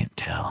 I can't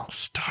tell.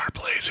 Star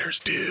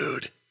Blazers,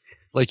 dude.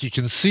 Like you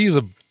can see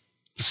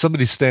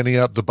somebody standing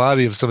up, the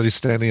body of somebody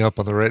standing up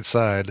on the right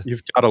side.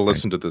 You've got to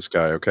listen to this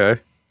guy, okay?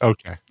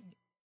 Okay.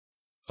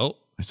 Oh,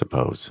 I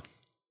suppose.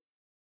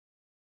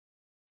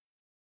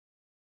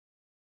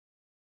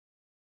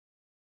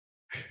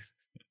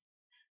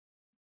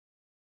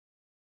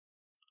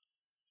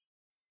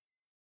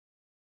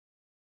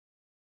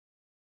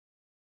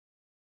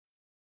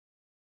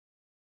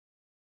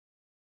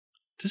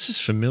 this is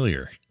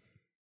familiar.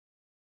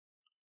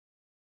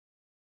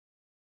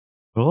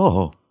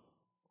 Oh.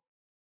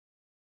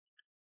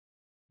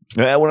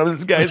 Yeah, one of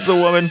these guys is a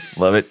woman.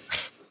 Love it.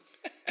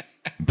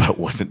 But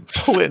wasn't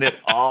pulling it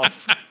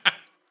off.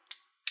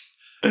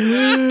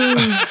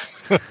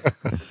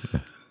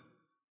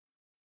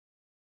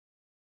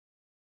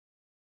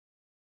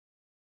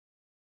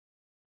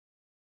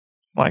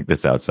 Like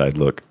this outside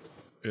look.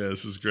 Yeah,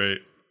 this is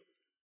great.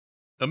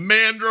 A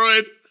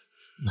mandroid.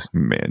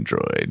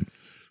 Mandroid.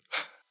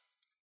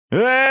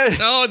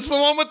 Oh, it's the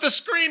one with the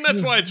screen.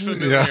 That's why it's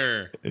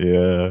familiar.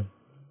 Yeah.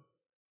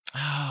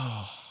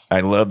 Oh. I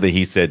love the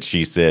he said,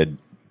 she said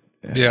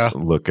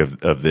look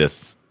of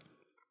this,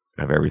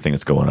 of everything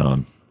that's going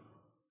on.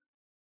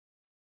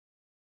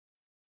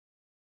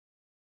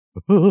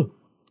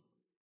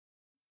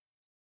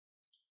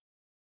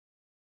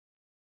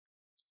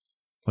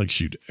 Like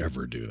she'd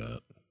ever do that.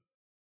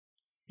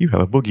 You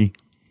have a boogie.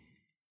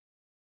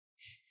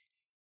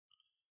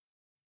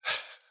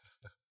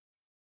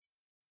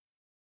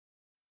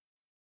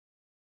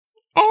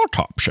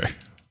 Autopsy.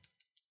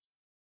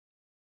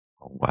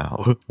 Oh,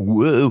 wow.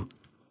 Whoa.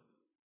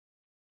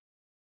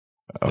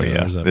 Oh,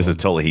 yeah. This is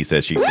totally he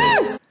said, she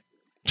said.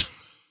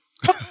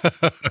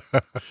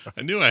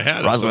 I knew I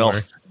had Roswell. it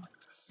somewhere.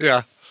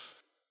 Yeah.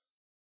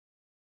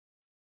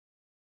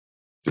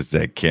 Just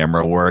that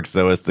camera works,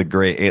 though. It's the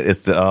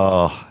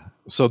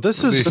So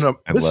this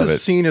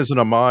is seen as an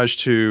homage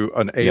to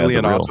an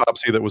alien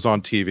autopsy that was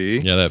on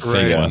TV. Yeah, that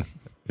fake one.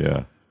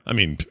 Yeah. I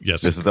mean,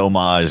 yes. This is the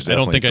homage. I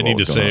don't think I need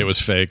to say on. it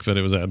was fake, but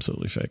it was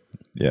absolutely fake.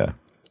 Yeah.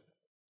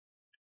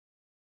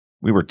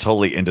 We were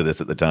totally into this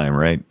at the time,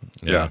 right?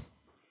 Yeah.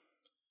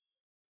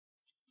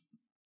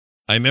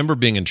 I remember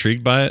being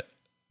intrigued by it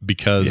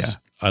because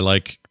I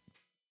like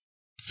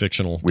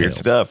fictional Weird tales.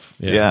 stuff.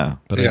 Yeah.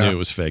 But I knew it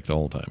was fake the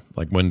whole time.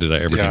 Like, when did I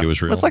ever think it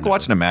was real? Well, it's like Never.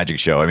 watching a magic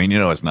show. I mean,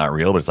 it's not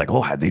real, but it's like,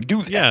 how'd they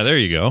do that? Yeah, there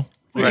you go.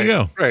 There you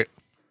go. Right.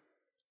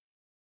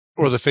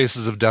 Or the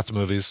Faces of Death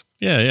movies.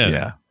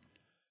 Yeah.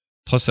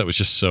 Plus, that was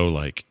just so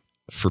like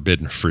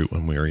forbidden fruit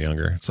when we were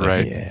younger. It's like,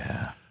 Right.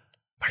 Yeah.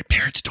 my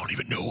parents don't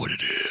even know what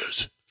it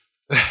is.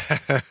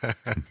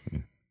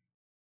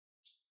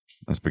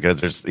 That's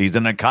because he's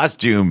in a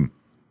costume.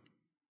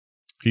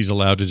 He's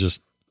allowed to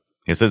just.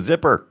 It's a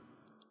zipper.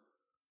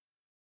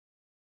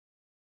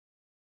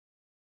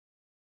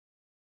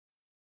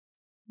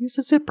 He's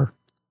a zipper.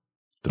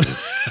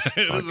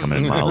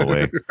 Coming a mile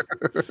away.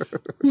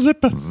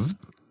 Zip. Zzz.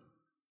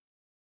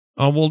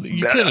 Oh, well,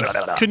 you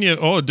couldn't you?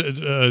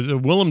 Oh,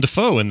 Willem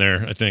Dafoe in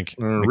there, I think.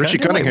 Richie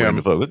Kinda like Cunningham. Willem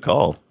Dafoe. Good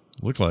call.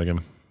 Look like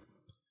him.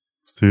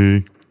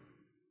 See.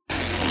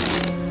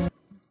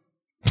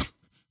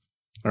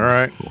 All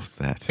right. What was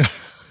that?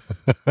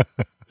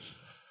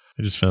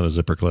 I just found a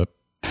zipper clip.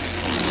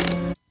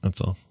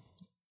 That's all.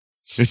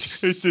 It's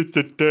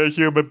just a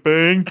human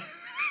being.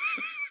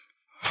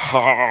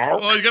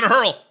 Oh, you're gonna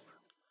hurl.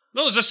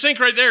 No, there's a sink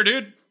right there,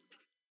 dude.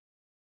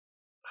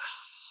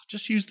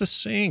 Just use the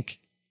sink.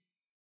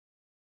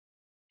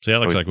 See, that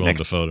looks like Willem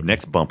Dafoe to me.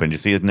 Neck's bumping. You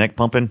see his neck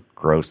pumping?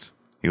 Gross.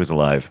 He was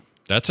alive.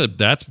 That's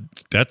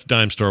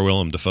dime store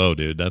Willem Dafoe,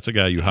 dude. That's a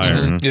guy you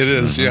hire. It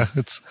is, yeah.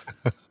 It's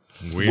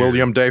Weird.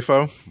 William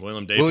Dafoe.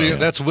 William Dafoe.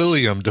 That's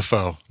William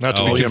Dafoe, not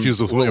to be William-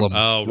 confused with Willem.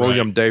 Oh, right.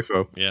 William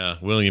Dafoe. Yeah,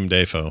 William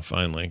Dafoe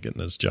finally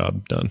getting his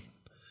job done.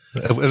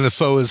 And the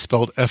foe is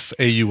spelled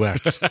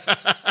F-A-U-X.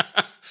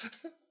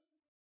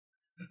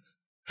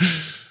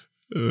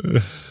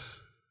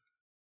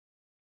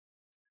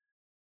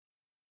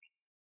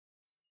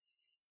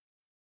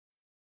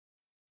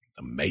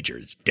 The major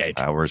is dead.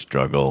 Power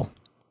struggle.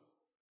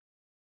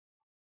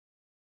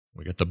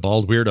 We got the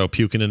bald weirdo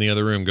puking in the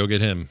other room. Go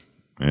get him.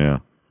 Yeah.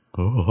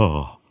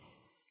 Oh.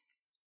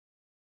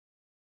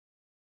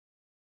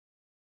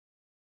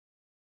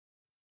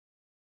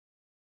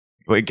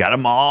 We got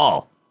them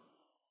all.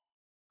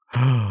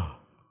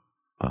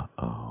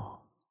 Uh-oh.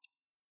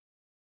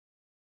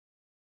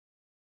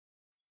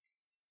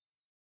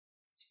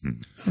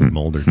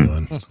 Mulder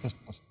doing?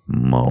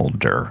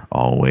 Mulder.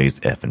 Always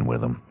effing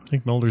with him. I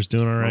think Mulder's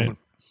doing all right.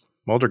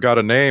 Mulder got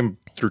a name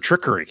through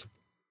trickery.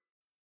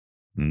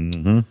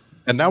 Mm-hmm.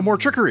 And now more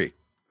trickery.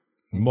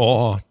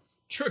 More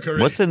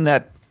trickery. What's in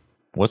that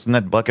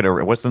bucket?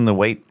 Or what's in the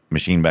weight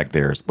machine back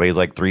there? It weighs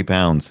like 3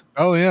 pounds.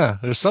 Oh, yeah.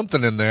 There's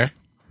something in there.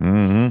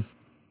 Mm-hmm.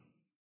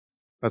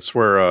 That's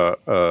where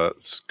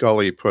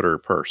Scully put her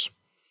purse.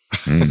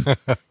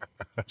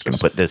 Just gonna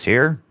put this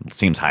here. It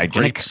seems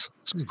hygienic. Grapes.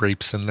 Some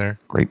grapes in there.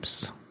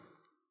 Grapes.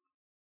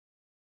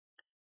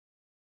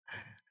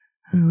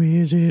 Who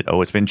is it?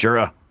 Oh, it's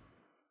Ventura.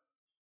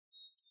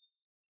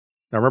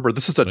 Now remember,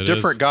 this is a It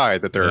different is. guy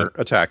that they're Yep.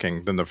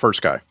 attacking than the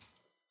first guy.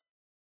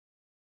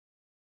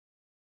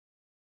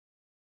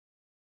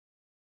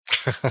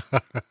 Did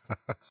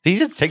he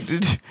just take?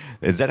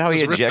 Is that how he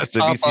Just rip ejects the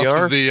top off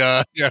VCR? of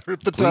the, rip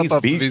the top Please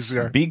off be, the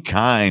VCR. be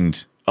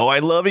kind. Oh, I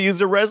love he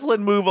used a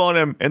wrestling move on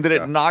him, and then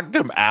Yeah. it knocked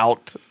him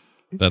out.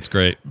 That's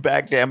great.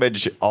 Back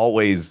damage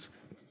always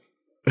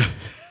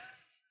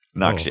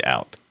knocks Oh. you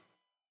out.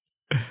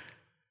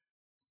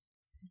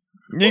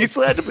 You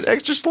slapped him an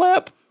extra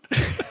slap.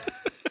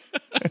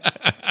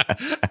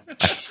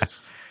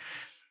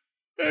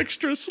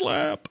 Extra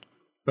slap.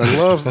 I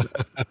love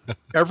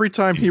every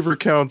time he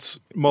recounts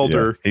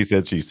Mulder. Yeah, he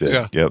said, she said.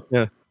 Yeah. Yep.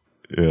 Yeah.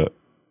 Yeah.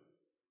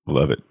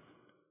 Love it.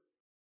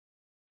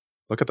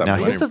 Look at that Now,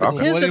 Millennium his doesn't- Falcon.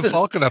 his Millennium doesn't-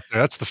 Falcon up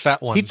there. That's the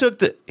fat one. He took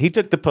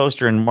the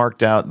poster and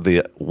marked out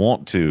the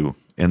want to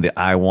and the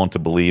I want to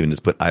believe and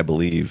just put I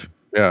believe.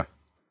 Yeah.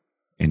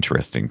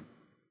 Interesting.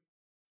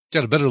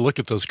 Got a better look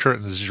at those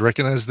curtains. Did you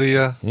recognize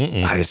the?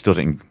 Mm-mm. I still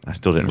didn't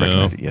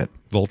recognize it yet.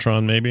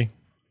 Voltron, maybe.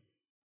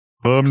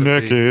 I'm Could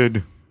be.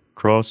 naked,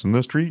 crossing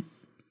the street.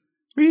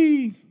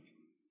 Whee!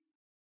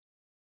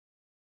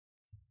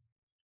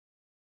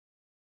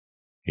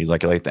 He's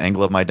like the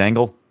angle of my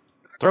dangle.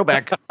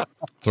 Throwback.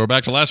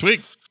 Throwback to last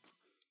week.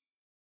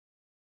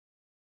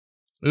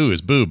 Ooh,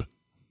 his boob.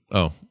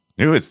 Oh,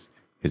 It was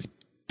his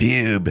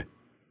boob.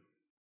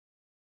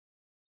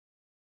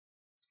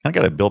 I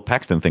got a Bill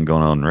Paxton thing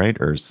going on, right?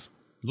 Or is,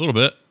 a little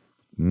bit.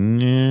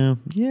 yeah.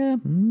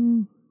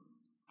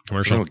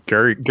 Commercial.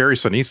 Gary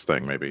Sinise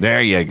thing, maybe.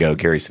 There you go,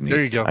 Gary Sinise.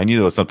 There you go. I knew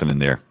there was something in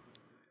there.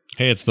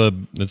 Hey, it's the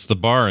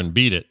bar and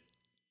beat it.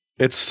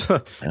 It's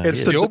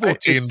it's The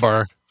Ovaltine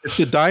bar. it's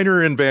the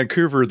diner in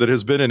Vancouver that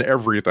has been in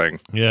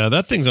everything. Yeah,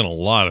 that thing's in a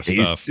lot of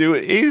He's stuff.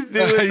 doing He's the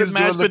doing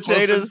mashed the close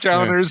potatoes.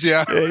 encounters.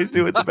 Yeah. Yeah, he's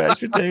doing the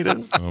mashed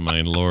potatoes. Oh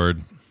my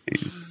lord!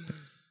 Is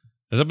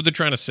that what they're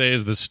trying to say?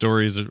 Is the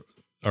stories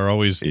are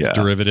always Yeah.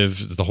 derivative?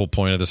 Is the whole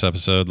point of this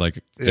episode?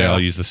 Like they Yeah. all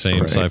use the same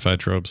Right. sci-fi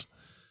tropes.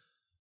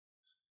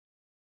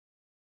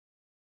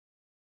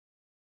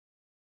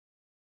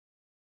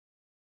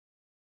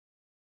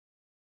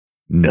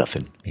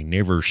 Nothing. They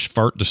never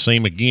fart the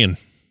same again.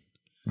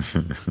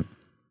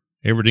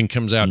 Everything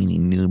comes out. Any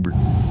number.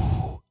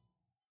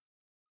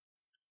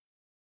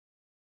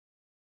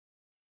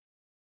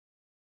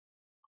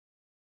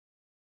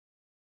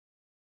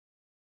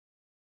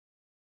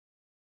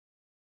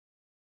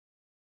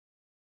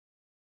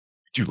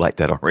 Did you like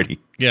that already?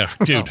 Yeah,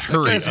 dude, That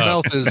hurry guy's up.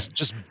 mouth is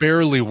just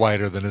barely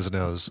wider than his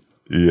nose.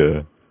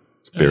 Yeah.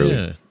 Barely.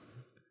 Yeah.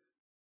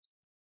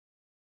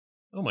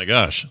 Oh my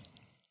gosh.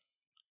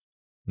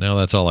 Now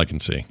that's all I can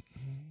see.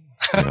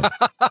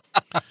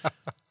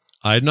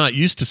 I'm not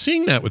used to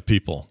seeing that with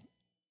people.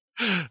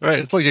 Right.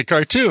 It's like a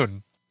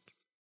cartoon.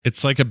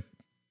 It's like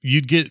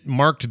you'd get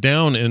marked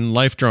down in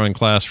life drawing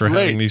class for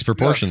having these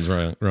proportions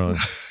wrong.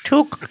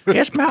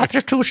 His mouth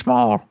is too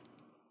small.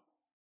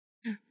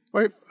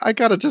 Wait, I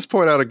gotta just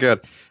point out again,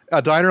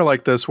 a diner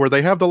like this where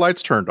they have the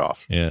lights turned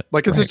off. Yeah.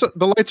 Like it's just,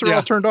 the lights are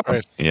all turned off.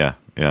 Right. Yeah.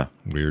 Yeah.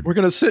 Weird. We're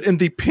gonna sit in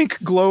the pink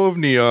glow of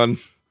neon.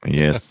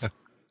 Yes.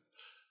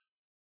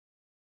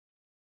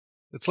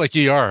 It's like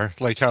ER,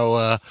 like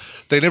how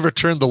they never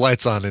turned the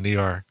lights on in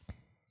ER.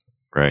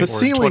 Right. The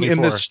ceiling in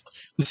 24.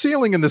 the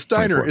ceiling in this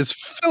diner 24. is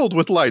filled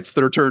with lights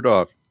that are turned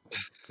off.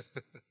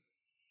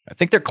 I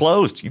think they're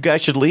closed. You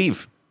guys should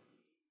leave.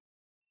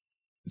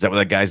 Is that what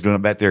that guy's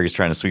doing back there? He's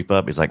trying to sweep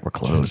up. He's like, we're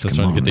closed. Just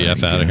trying to get the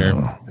F out of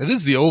here. It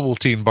is the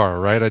Ovaltine bar,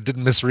 right? I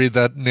didn't misread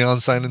that neon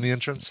sign in the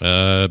entrance.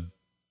 Was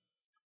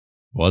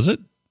it?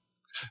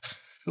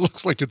 It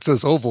looks like it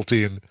says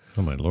Ovaltine.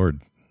 Oh my Lord.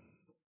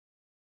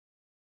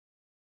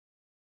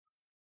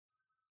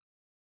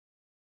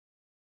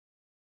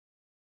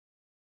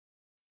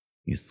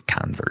 This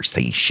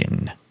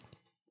conversation.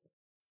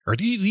 Are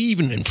these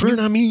even in front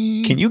of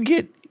me? Can you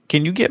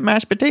get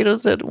mashed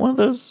potatoes at one of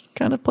those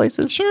kind of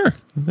places? Sure.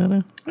 Is that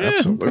a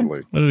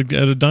Absolutely.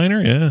 At a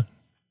diner? Yeah.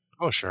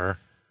 Oh, sure.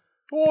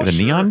 at a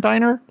neon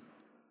diner?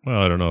 Well,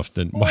 I don't know if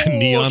why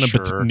neon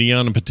sure.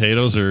 neon and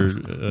potatoes are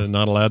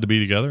not allowed to be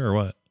together or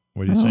what?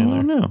 What are you saying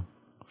there? No.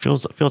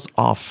 Feels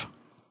off.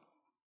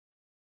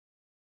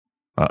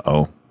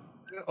 Uh-oh.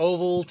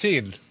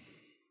 Ovaltine.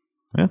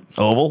 Yeah.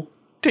 Oval.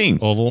 Teen.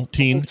 Oval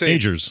teen Ovaltine.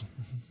 agers.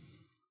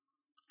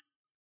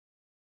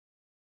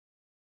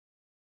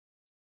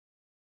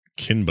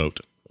 Kinboat.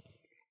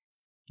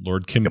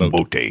 Lord Kinboat.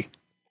 Bote.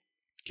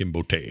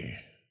 Kimbote.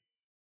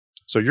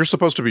 So you're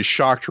supposed to be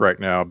shocked right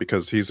now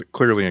because he's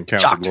clearly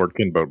encountered Shocked. Lord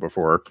Kinboat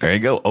before. There you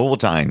go.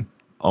 Ovaltine.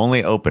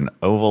 Only open.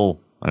 Oval.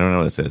 I don't know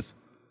what this is.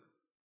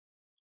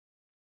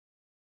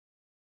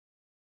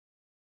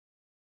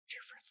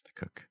 Your friends to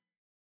cook.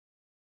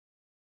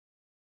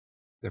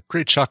 They have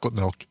great chocolate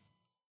milk.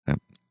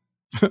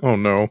 Oh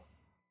no.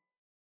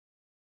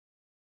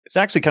 It's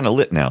actually kind of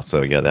lit now,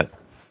 so yeah, that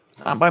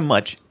not by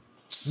much.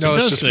 No, It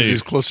it's does just because say-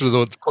 he's closer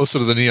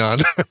to the neon.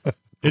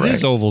 It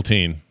is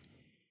Ovaltine. That's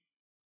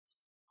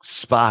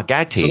what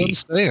Spaghetti I'm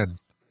saying.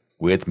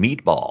 with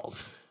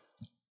meatballs.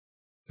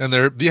 And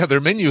their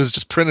menu is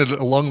just printed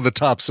along the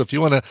top. So if you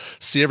want to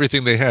see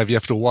everything they have, you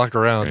have to walk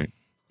around.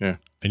 Right.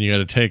 And you got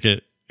to take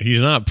it.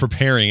 He's not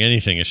preparing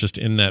anything. It's just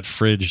in that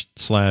fridge /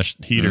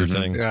 heater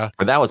thing. Yeah.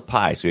 But that was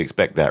pie, so you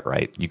expect that,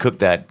 right? You cooked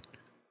that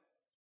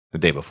the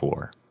day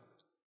before.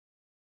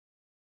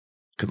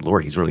 Good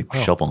Lord, he's really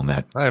shoveling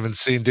that. I haven't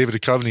seen David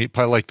Duchovny eat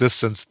pie like this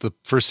since the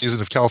first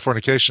season of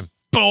Californication.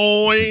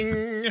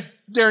 Boing.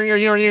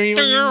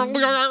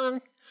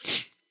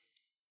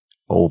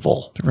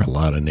 Oval. There were a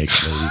lot of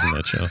naked ladies in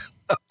that show.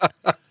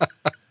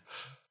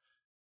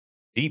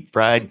 Deep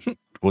fried.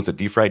 Was it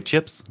deep fried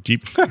chips?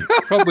 Deep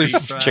Probably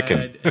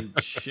chicken. and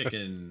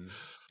chicken.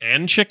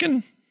 And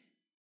chicken?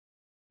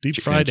 Deep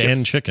Chicken fried and and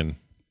chips. chicken.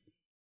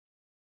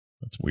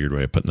 That's a weird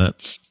way of putting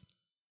that.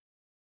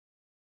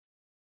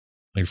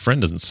 My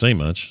friend doesn't say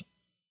much.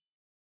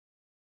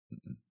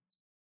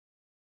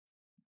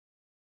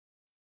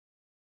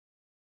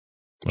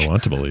 I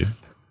want to believe.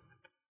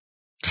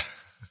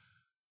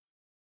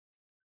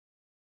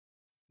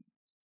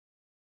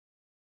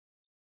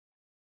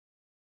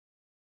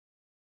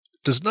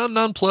 Does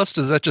non-plus,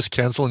 does that just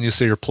cancel and you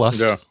say you're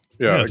plus? Yeah.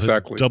 Yeah, it's a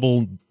exactly.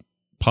 Double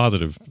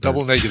positive.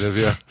 Double negative,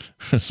 yeah.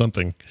 or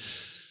something.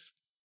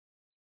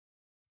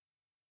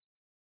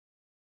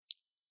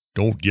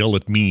 Don't yell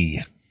at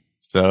me.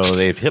 So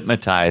they've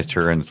hypnotized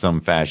her in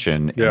some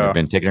fashion and Yeah. they've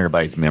been taking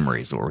everybody's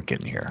memories. What we're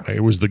getting here. I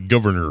was the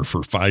governor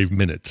for 5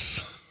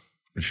 minutes.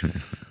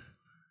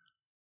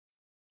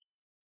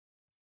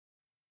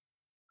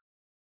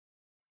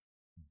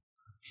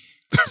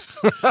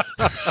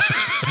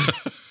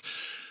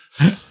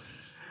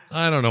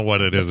 I don't know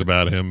what it is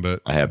about him,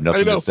 but I have I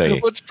nothing know. to say.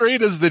 What's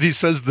great is that he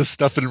says this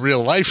stuff in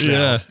real life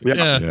now.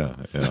 yeah.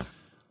 Yeah.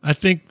 I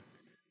think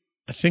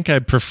I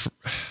prefer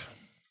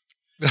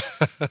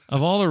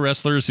of all the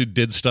wrestlers who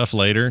did stuff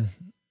later,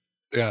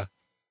 Yeah.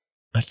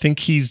 I think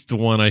he's the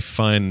one I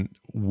find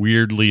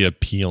weirdly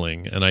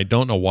appealing, and I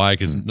don't know why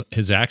because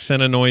his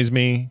accent annoys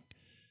me.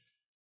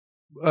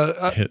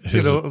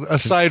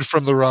 Aside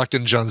from The Rock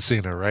and John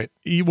Cena, right?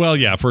 Well,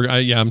 yeah,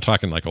 I'm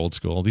talking like old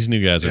school. These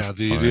new guys are Yeah,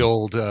 fine. the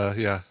old,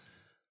 yeah.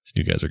 These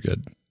new guys are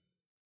good.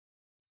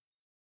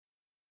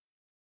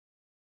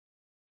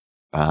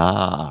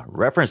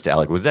 Reference to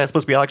Alec. Was that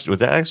supposed to be Alex? Was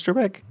that Alex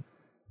Trebek?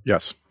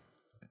 Yes.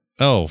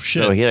 Oh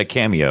shit! So he had a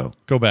cameo.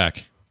 Go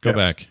back. Go Yes.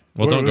 back.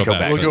 Well, don't go Go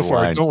back. back. We'll go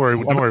for it. Don't worry.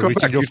 Don't worry. Go We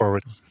can back. go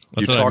forward.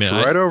 That's you what I talked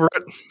meant. right over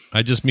it.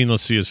 I just mean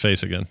let's see his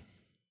face again.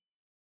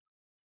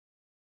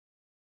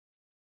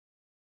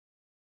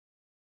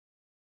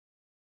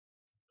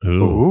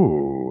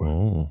 Ooh.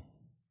 Ooh.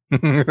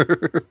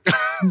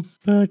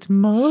 But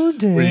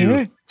Mulder. Were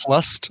you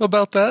plussed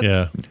about that?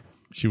 Yeah.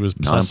 She was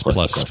plus.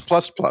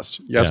 Plus.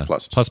 Yes, Yeah.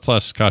 plus. Plus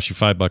costs you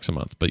 $5 a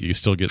month, but you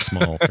still get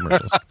small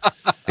commercials.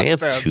 They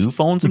have two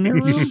phones in their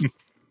room?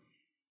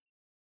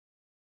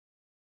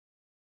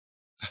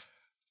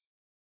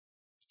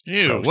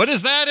 Ew, Gross. what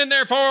is that in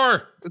there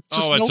for? It's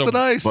just melted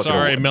ice.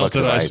 Sorry,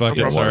 melted ice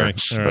bucket. Sorry. All right.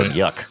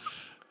 Yuck.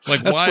 It's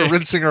like, That's why? for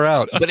rinsing her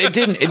out. But it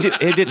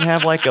didn't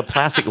have like a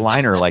plastic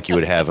liner like you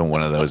would have in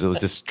one of those. It was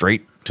just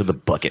straight to the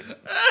bucket.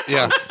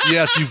 Yeah.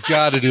 Yes, you've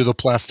got to do the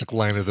plastic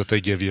liner that they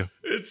give you.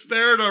 It's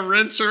there to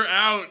rinse her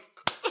out.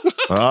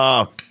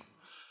 Oh,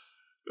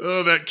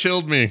 Oh, that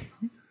killed me.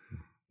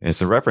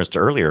 it's a reference to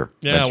earlier.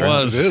 Yeah, That's it right.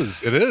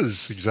 was. It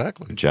is.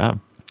 Exactly. Good job.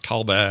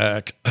 Call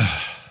back.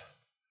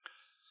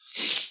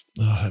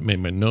 That made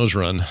my nose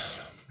run.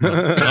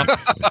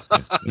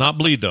 Not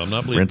bleed, though.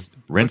 Not bleed.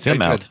 Rinse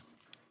him Okay, out. good.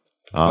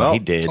 Oh, Oh, he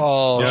did.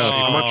 Oh, Yeah,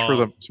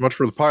 so much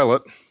for the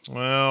pilot.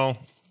 Well,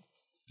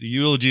 the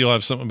eulogy will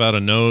have something about a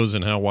nose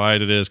and how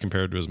wide it is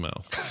compared to his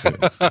mouth.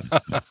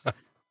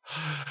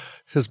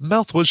 his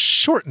mouth was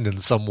shortened in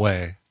some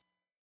way.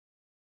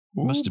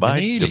 Must have by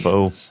been 80.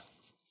 Defoe.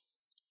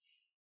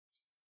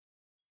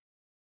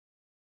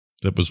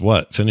 That was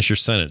what? Finish your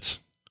sentence.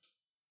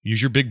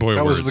 Use your big boy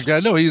That words. was the guy.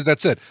 No,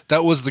 that's it.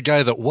 That was the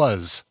guy that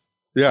was.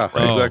 Yeah,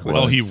 exactly.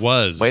 Oh, he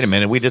was. Wait a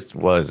minute. We just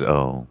was.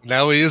 Oh,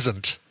 Now he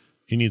isn't.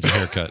 He needs a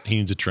haircut. He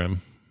needs a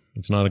trim.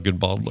 It's not a good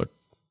bald look.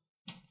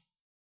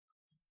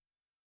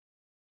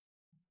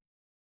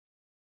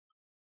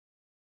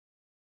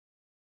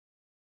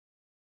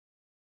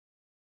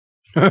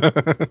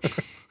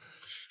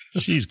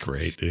 She's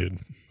great, dude.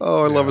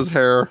 Oh, I love his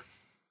hair.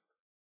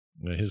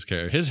 Yeah,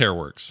 his hair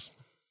works.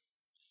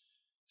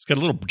 He's got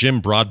a little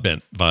Jim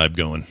Broadbent vibe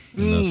going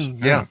in this.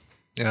 Yeah.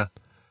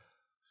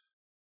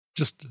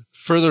 Just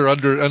further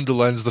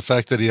underlines the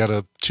fact that he had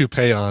a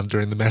toupee on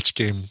during the match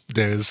game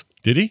days.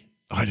 Did he?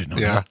 Oh, I didn't know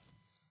Yeah. that.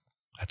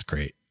 That's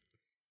great.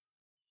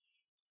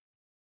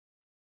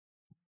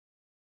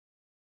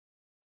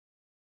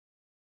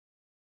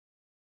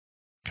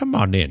 Come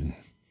on in.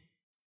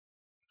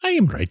 I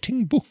am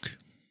writing book.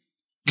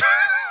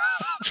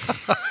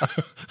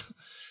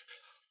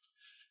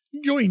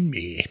 Join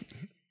me.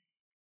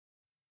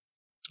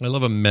 I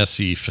love a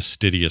messy,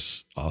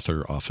 fastidious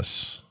author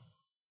office.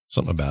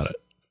 Something about it.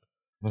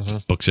 Mm-hmm.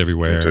 Books Me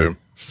everywhere, too.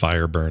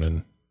 fire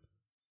burning.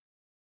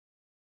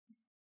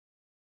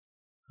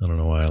 I don't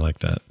know why I like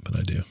that, but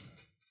I do.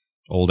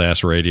 Old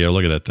ass radio.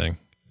 Look at that thing.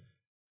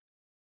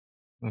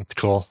 That's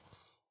cool.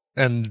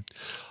 And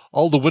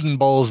all the wooden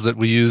balls that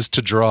we use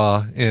to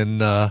draw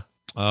in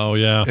Oh,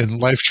 yeah. in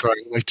Life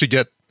Drawing, like to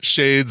get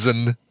shades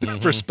and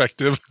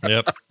perspective,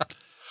 Yep.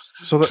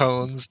 So the,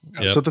 cones.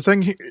 Yep. So the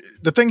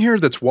thing here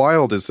that's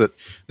wild is that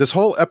this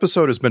whole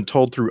episode has been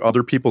told through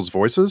other people's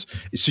voices.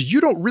 So you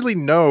don't really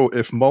know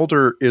if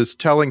Mulder is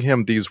telling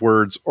him these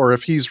words or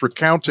if he's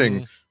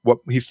recounting what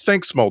he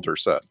thinks Mulder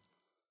said.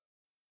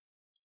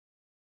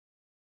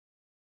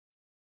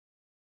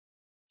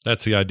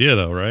 That's the idea,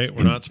 though, right?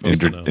 We're not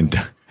supposed to know.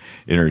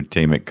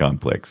 Entertainment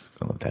complex.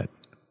 I love that.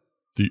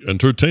 The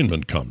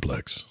Entertainment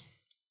Complex.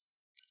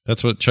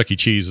 That's what Chuck E.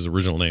 Cheese's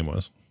original name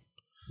was.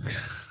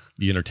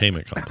 The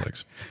Entertainment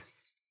Complex.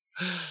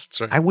 That's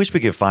right. I wish we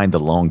could find the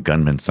Lone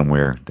Gunman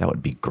somewhere. That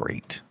would be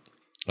great.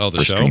 Oh, the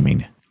for show?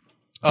 streaming.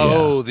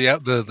 Oh,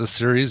 the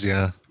series,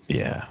 yeah.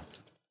 Yeah.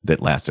 That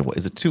lasted, what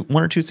is it,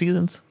 1 or 2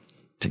 seasons?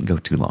 Didn't go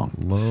too long.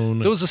 Lone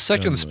There was a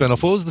second Gunman.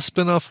 spinoff. What was the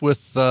spinoff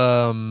with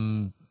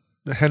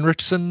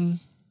Henriksen?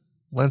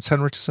 Lance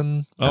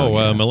Henriksen?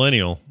 Oh,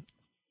 Millennial.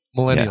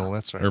 Millennial,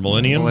 that's right. Or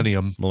Millennium?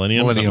 Millennium.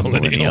 Millennium?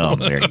 Millennium.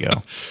 There you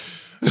go.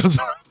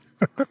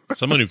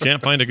 Someone who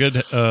can't find a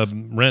good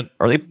rent.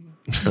 Are they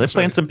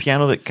playing some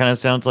piano that kind of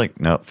sounds like,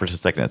 no, for just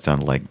a second it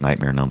sounded like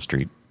Nightmare on Elm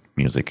Street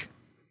music.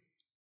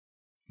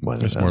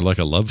 What It's more like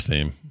a love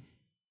theme.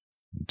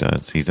 it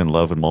does. He's in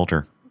love with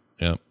Mulder.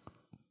 Yeah.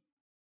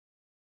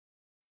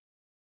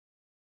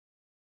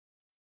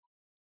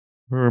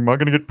 Am I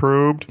going to get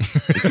probed?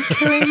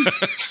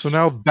 So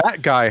now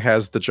that guy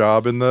has the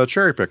job in the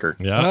cherry picker.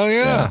 Yeah. Oh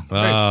yeah.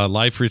 Right.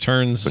 Life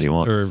returns. What he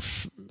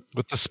wants.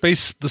 With the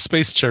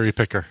space cherry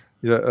picker.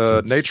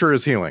 Yeah, nature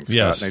is healing. Scott.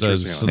 Yes, nature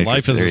is there's- healing.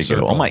 Life is there a you go.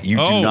 circle. Oh my, you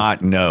Oh. do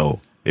not know.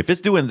 If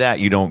it's doing that,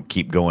 you don't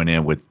keep going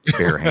in with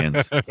bare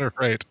hands.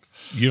 Right.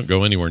 You don't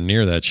go anywhere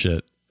near that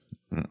shit.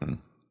 Mm-mm.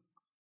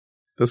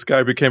 This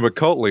guy became a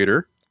cult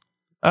leader.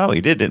 Oh,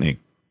 he did, didn't he?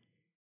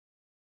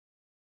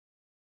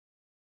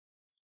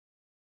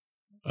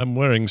 I'm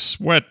wearing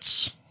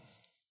sweats.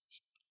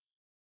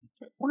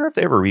 I wonder if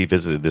they ever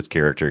revisited this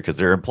character because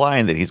they're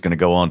implying that he's going to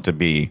go on to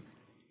be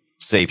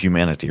save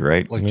humanity,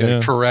 right? Like Yeah.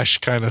 a Koresh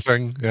kind of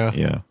thing. Yeah.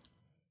 Yeah.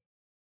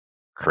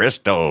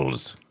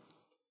 Christos.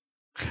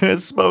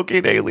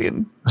 Smoking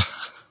alien.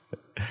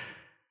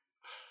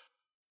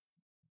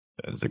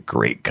 That is a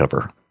great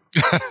cover.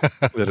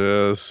 It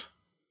is.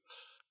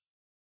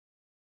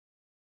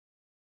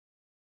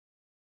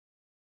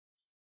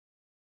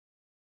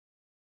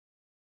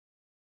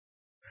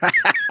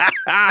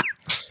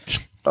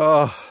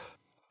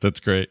 That's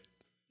great.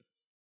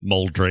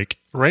 Moldrake.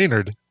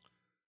 Reynard.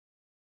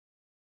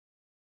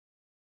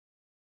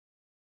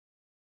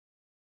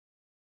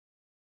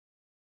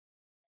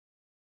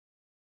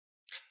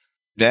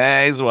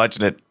 Yeah, he's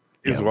watching it.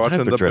 He's Yeah, a lot watching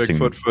of the addressing-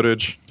 Bigfoot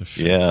footage.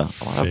 Yeah,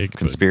 a lot of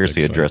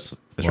conspiracy addresses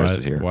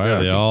here. Why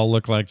do they all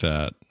look like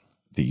that?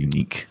 The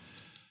unique.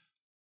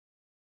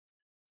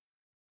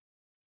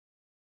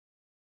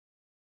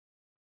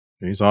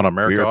 He's on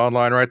America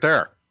Online right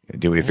there.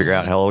 Did we figure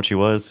out how old she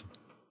was?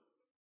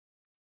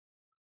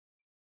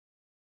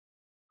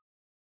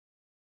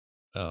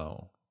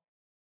 Oh.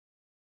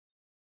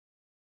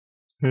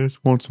 I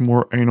just want some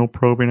more anal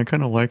probing. I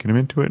kind of like it. I'm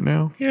into it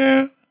now.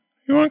 Yeah.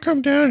 You want to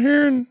come down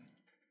here and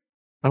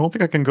I don't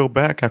think I can go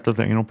back after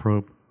the anal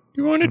probe.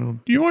 you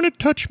want to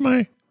touch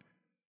my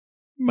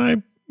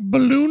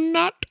balloon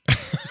knot?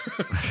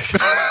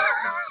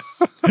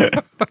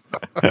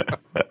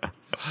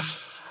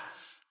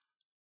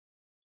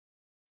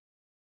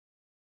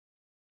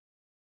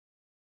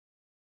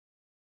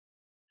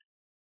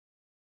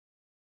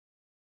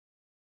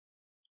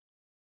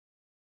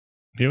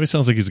 He always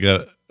sounds like he's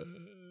got A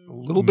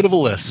little bit of a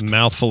list.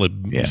 mouthful of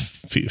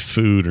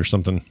food or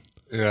something.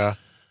 Yeah.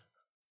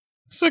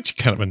 It's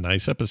actually kind of a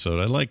nice episode.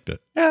 I liked it.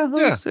 Yeah.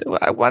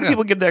 Why do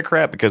people give that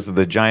crap? Because of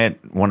the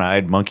giant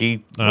one-eyed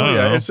monkey I don't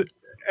know.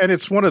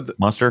 It's one of the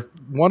monster?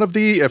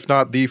 if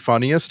not the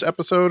funniest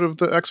episode of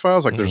the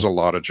X-Files. Like, there's a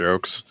lot of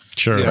jokes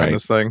Sure. in Right.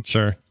 this thing.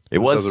 Sure. It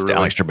was Does it really?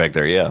 Alex Trebek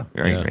there. Yeah.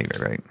 Yeah.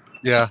 Right.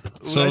 Yeah.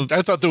 So-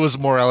 I thought there was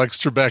more Alex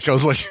Trebek. I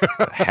was like,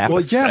 Half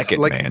a second,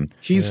 like man.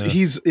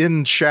 he's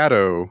in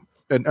shadow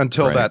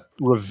until Right. that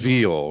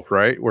reveal,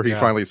 right, where he Yeah.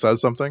 finally says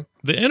something.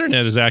 The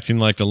internet is acting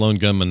like the lone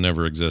gunman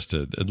never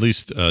existed. At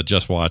least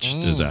Just Watched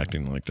is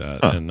acting like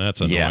that, and that's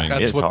annoying. Yeah.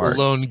 that's It's what hard. the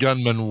lone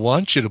gunman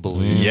wants you to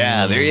believe.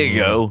 Yeah, there you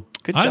go.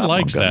 Good I job,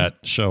 liked Lone Gunman.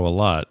 that show a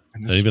lot,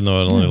 even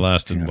though it only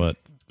lasted a I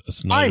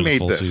not even a made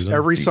full this season.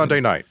 every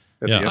Sunday night.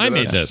 At Yeah, the end I of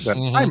made that- this. that-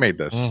 I made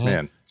this,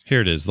 man. Here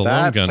it is, the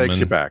That Lone Gunman. takes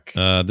you back.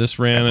 This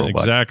ran Afro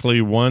Buck.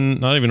 exactly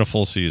not even a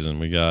full season.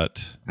 We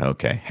got.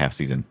 Okay, half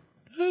season.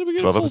 Did we get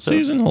a 12 full episodes?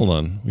 season? Hold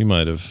on, we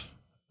might have.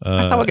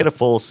 How I get a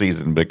full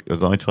season, but it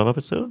was only 12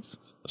 episodes?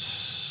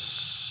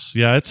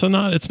 Yeah, it's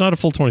not a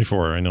full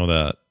 24. I know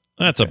that.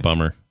 That's a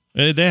bummer.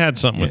 They had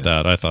something with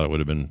that. I thought it would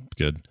have been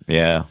good.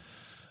 Yeah.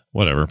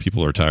 Whatever.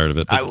 People are tired of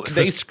it. But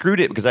They screwed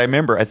it because I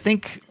remember,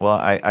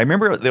 I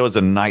remember there was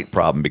a night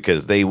problem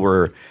because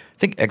I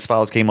think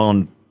X-Files came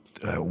on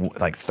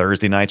like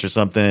Thursday nights or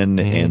something,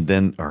 and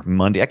then, or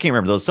Monday. I can't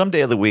remember. There was some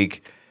day of the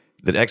week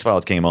that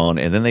X-Files came on,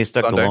 and then they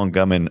stuck Sunday. the Lone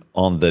Gunman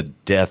on the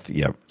death.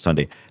 Yeah,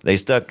 Sunday. They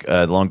stuck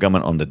the Lone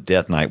Gunman on the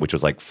death night, which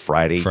was like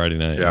Friday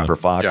night. Yeah. for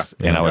Fox.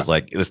 Yeah. And I Yeah. was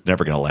like, it's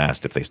never going to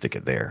last if they stick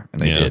it there.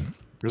 And they Yeah. did.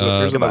 Here's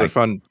another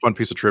goodbye. fun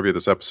piece of trivia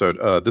this episode.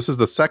 This is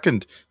the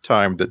second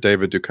time that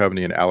David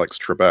Duchovny and Alex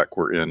Trebek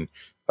were in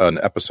an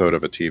episode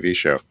of a TV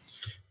show.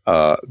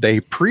 They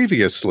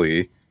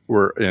previously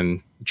were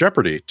in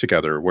Jeopardy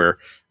together, where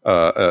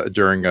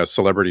during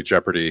Celebrity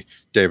Jeopardy,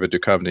 David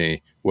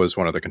Duchovny was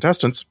one of the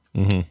contestants,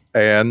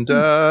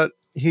 and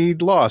he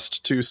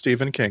lost to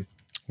Stephen King.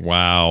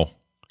 Wow.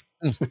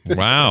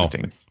 Wow.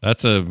 Interesting.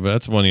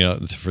 That's one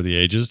for the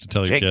ages to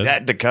tell your Take kids.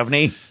 that,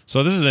 Duchovny.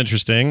 So this is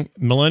interesting.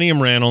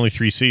 Millennium ran only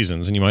 3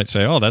 seasons, and you might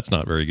say, "Oh, that's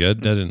not very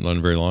good. That didn't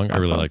run very long." I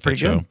really like that pretty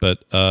show, good.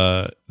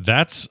 but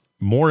that's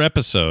more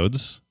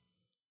episodes.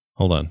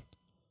 Hold on,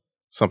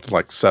 Something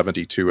like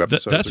 72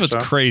 episodes. that's or what's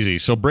so. crazy.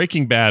 So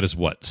Breaking Bad is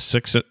what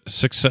six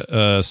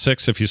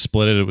if you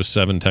split it. It was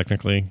 7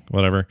 technically.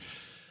 Whatever.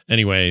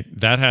 Anyway,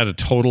 that had a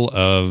total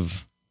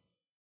of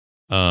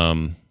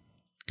come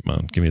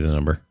on, give me the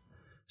number.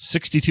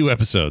 62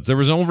 episodes. There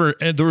was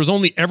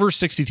only ever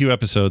 62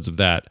 episodes of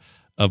that.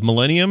 Of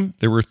Millennium,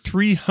 there were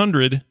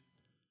 320.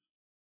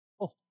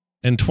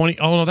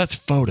 Oh no, that's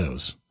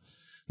photos.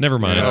 Never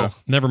mind. Yeah.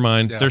 Never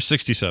mind. Yeah. There's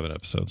 67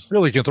 episodes.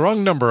 Really get the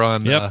wrong number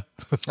on Yep.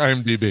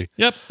 IMDb.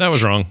 Yep, that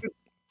was wrong.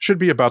 Should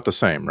be about the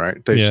same,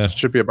 right? They Yeah.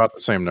 should be about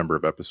the same number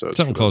of episodes.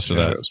 Something for close to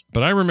those that. shows.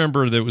 But I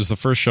remember that it was the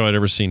first show I'd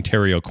ever seen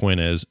Terry O'Quinn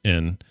as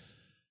in,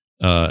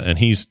 and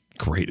he's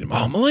great.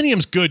 Oh,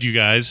 Millennium's good, you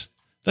guys.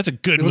 That's a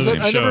good Was movie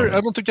it, I show.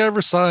 don't think I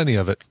ever saw any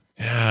of it.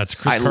 Yeah, it's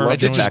Chris I Carter. loved I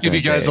did it just back give in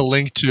you the guys day. a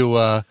link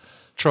to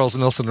Charles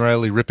Nelson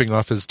Riley ripping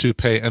off his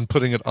toupee and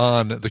putting it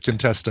on the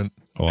contestant.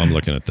 Oh, I'm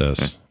looking at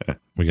this.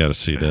 We got to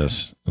see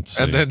this. Let's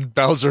see. And then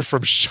Bowser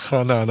from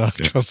Sha-Na-Na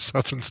comes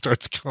up and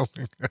starts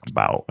calling.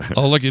 Wow.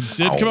 Oh, look, it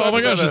did come. Oh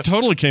my gosh, it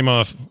totally came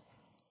off.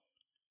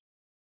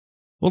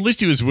 Well, at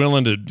least he was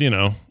willing to,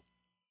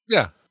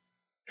 Yeah.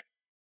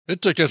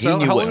 It took us He out.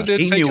 knew How what- long did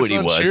he it take knew us what he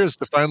on was. Cheers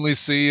to finally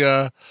see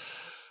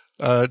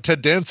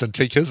Ted Danson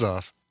take his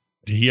off?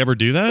 Did he ever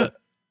do that?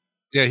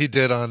 Yeah, he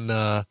did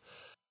on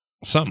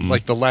Something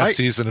like the last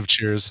season of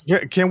Cheers.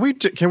 Yeah, can we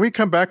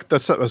come back?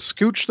 That's a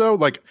scooch though.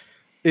 Like,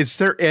 Is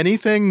there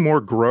anything more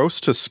gross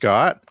to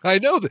Scott? I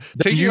know that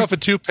taking off a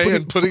toupee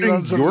and putting it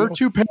on your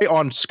toupee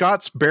on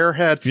Scott's bare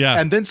head,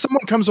 and then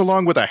someone comes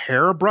along with a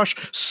hairbrush,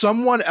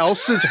 someone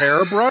else's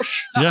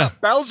hairbrush. Yeah,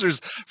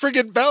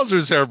 friggin'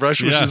 Bowser's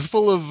hairbrush, which is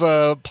full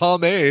of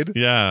pomade.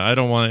 Yeah, I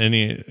don't want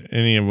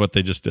any of what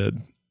they just did.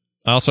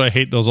 Also, I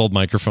hate those old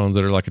microphones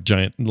that are like a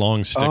giant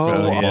long stick.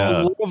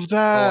 I love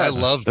that. I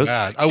love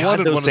that. I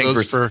wanted one of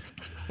those for.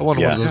 I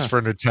wanted one of those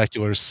for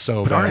Nerdtacular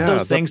so bad. Aren't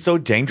those things so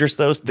dangerous,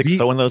 though?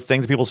 Throwing those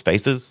things in people's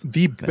faces?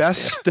 The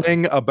best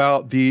thing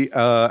about the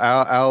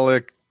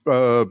Alec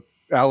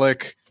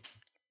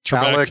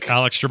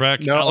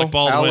Trebek, no,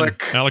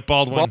 Alec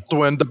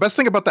Baldwin. The best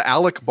thing about the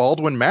Alec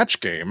Baldwin match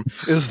game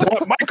is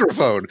that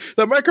microphone.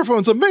 That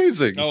microphone's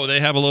amazing. Oh,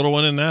 they have a little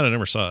one in that? I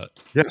never saw it.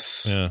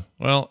 Yes. Yeah.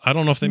 Well, I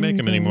don't know if they make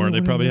them anymore.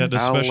 They probably had to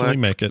specially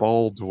make it.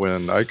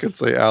 Baldwin. I could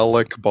say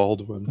Alec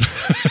Baldwin.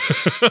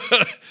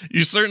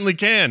 You certainly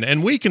can.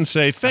 And we can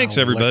say thanks,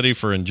 everybody,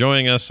 for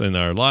enjoying us in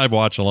our live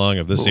watch along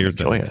of this year's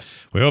thing.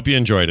 We hope you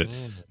enjoyed it.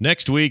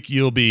 Next week,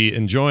 you'll be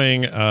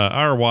enjoying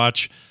our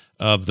watch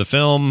of the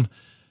film...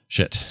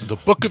 The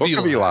Book of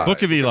Eli.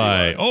 Book of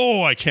Eli.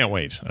 Oh, I can't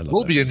wait.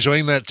 We'll be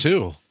enjoying that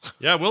too.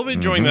 Yeah, we'll be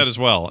enjoying that as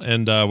well.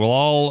 And we'll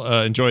all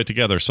enjoy it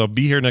together. So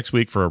be here next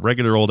week for a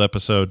regular old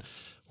episode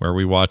where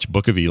we watch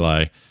Book of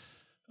Eli,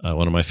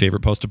 one of my favorite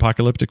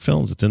post-apocalyptic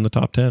films. It's in the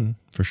top 10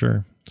 for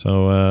sure.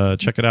 So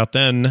check it out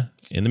then.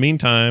 In the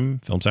meantime,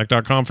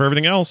 filmsack.com for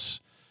everything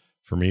else.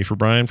 For me, for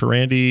Brian, for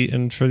Randy,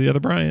 and for the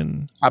other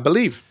Brian. I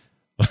believe.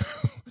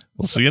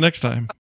 We'll see you next time.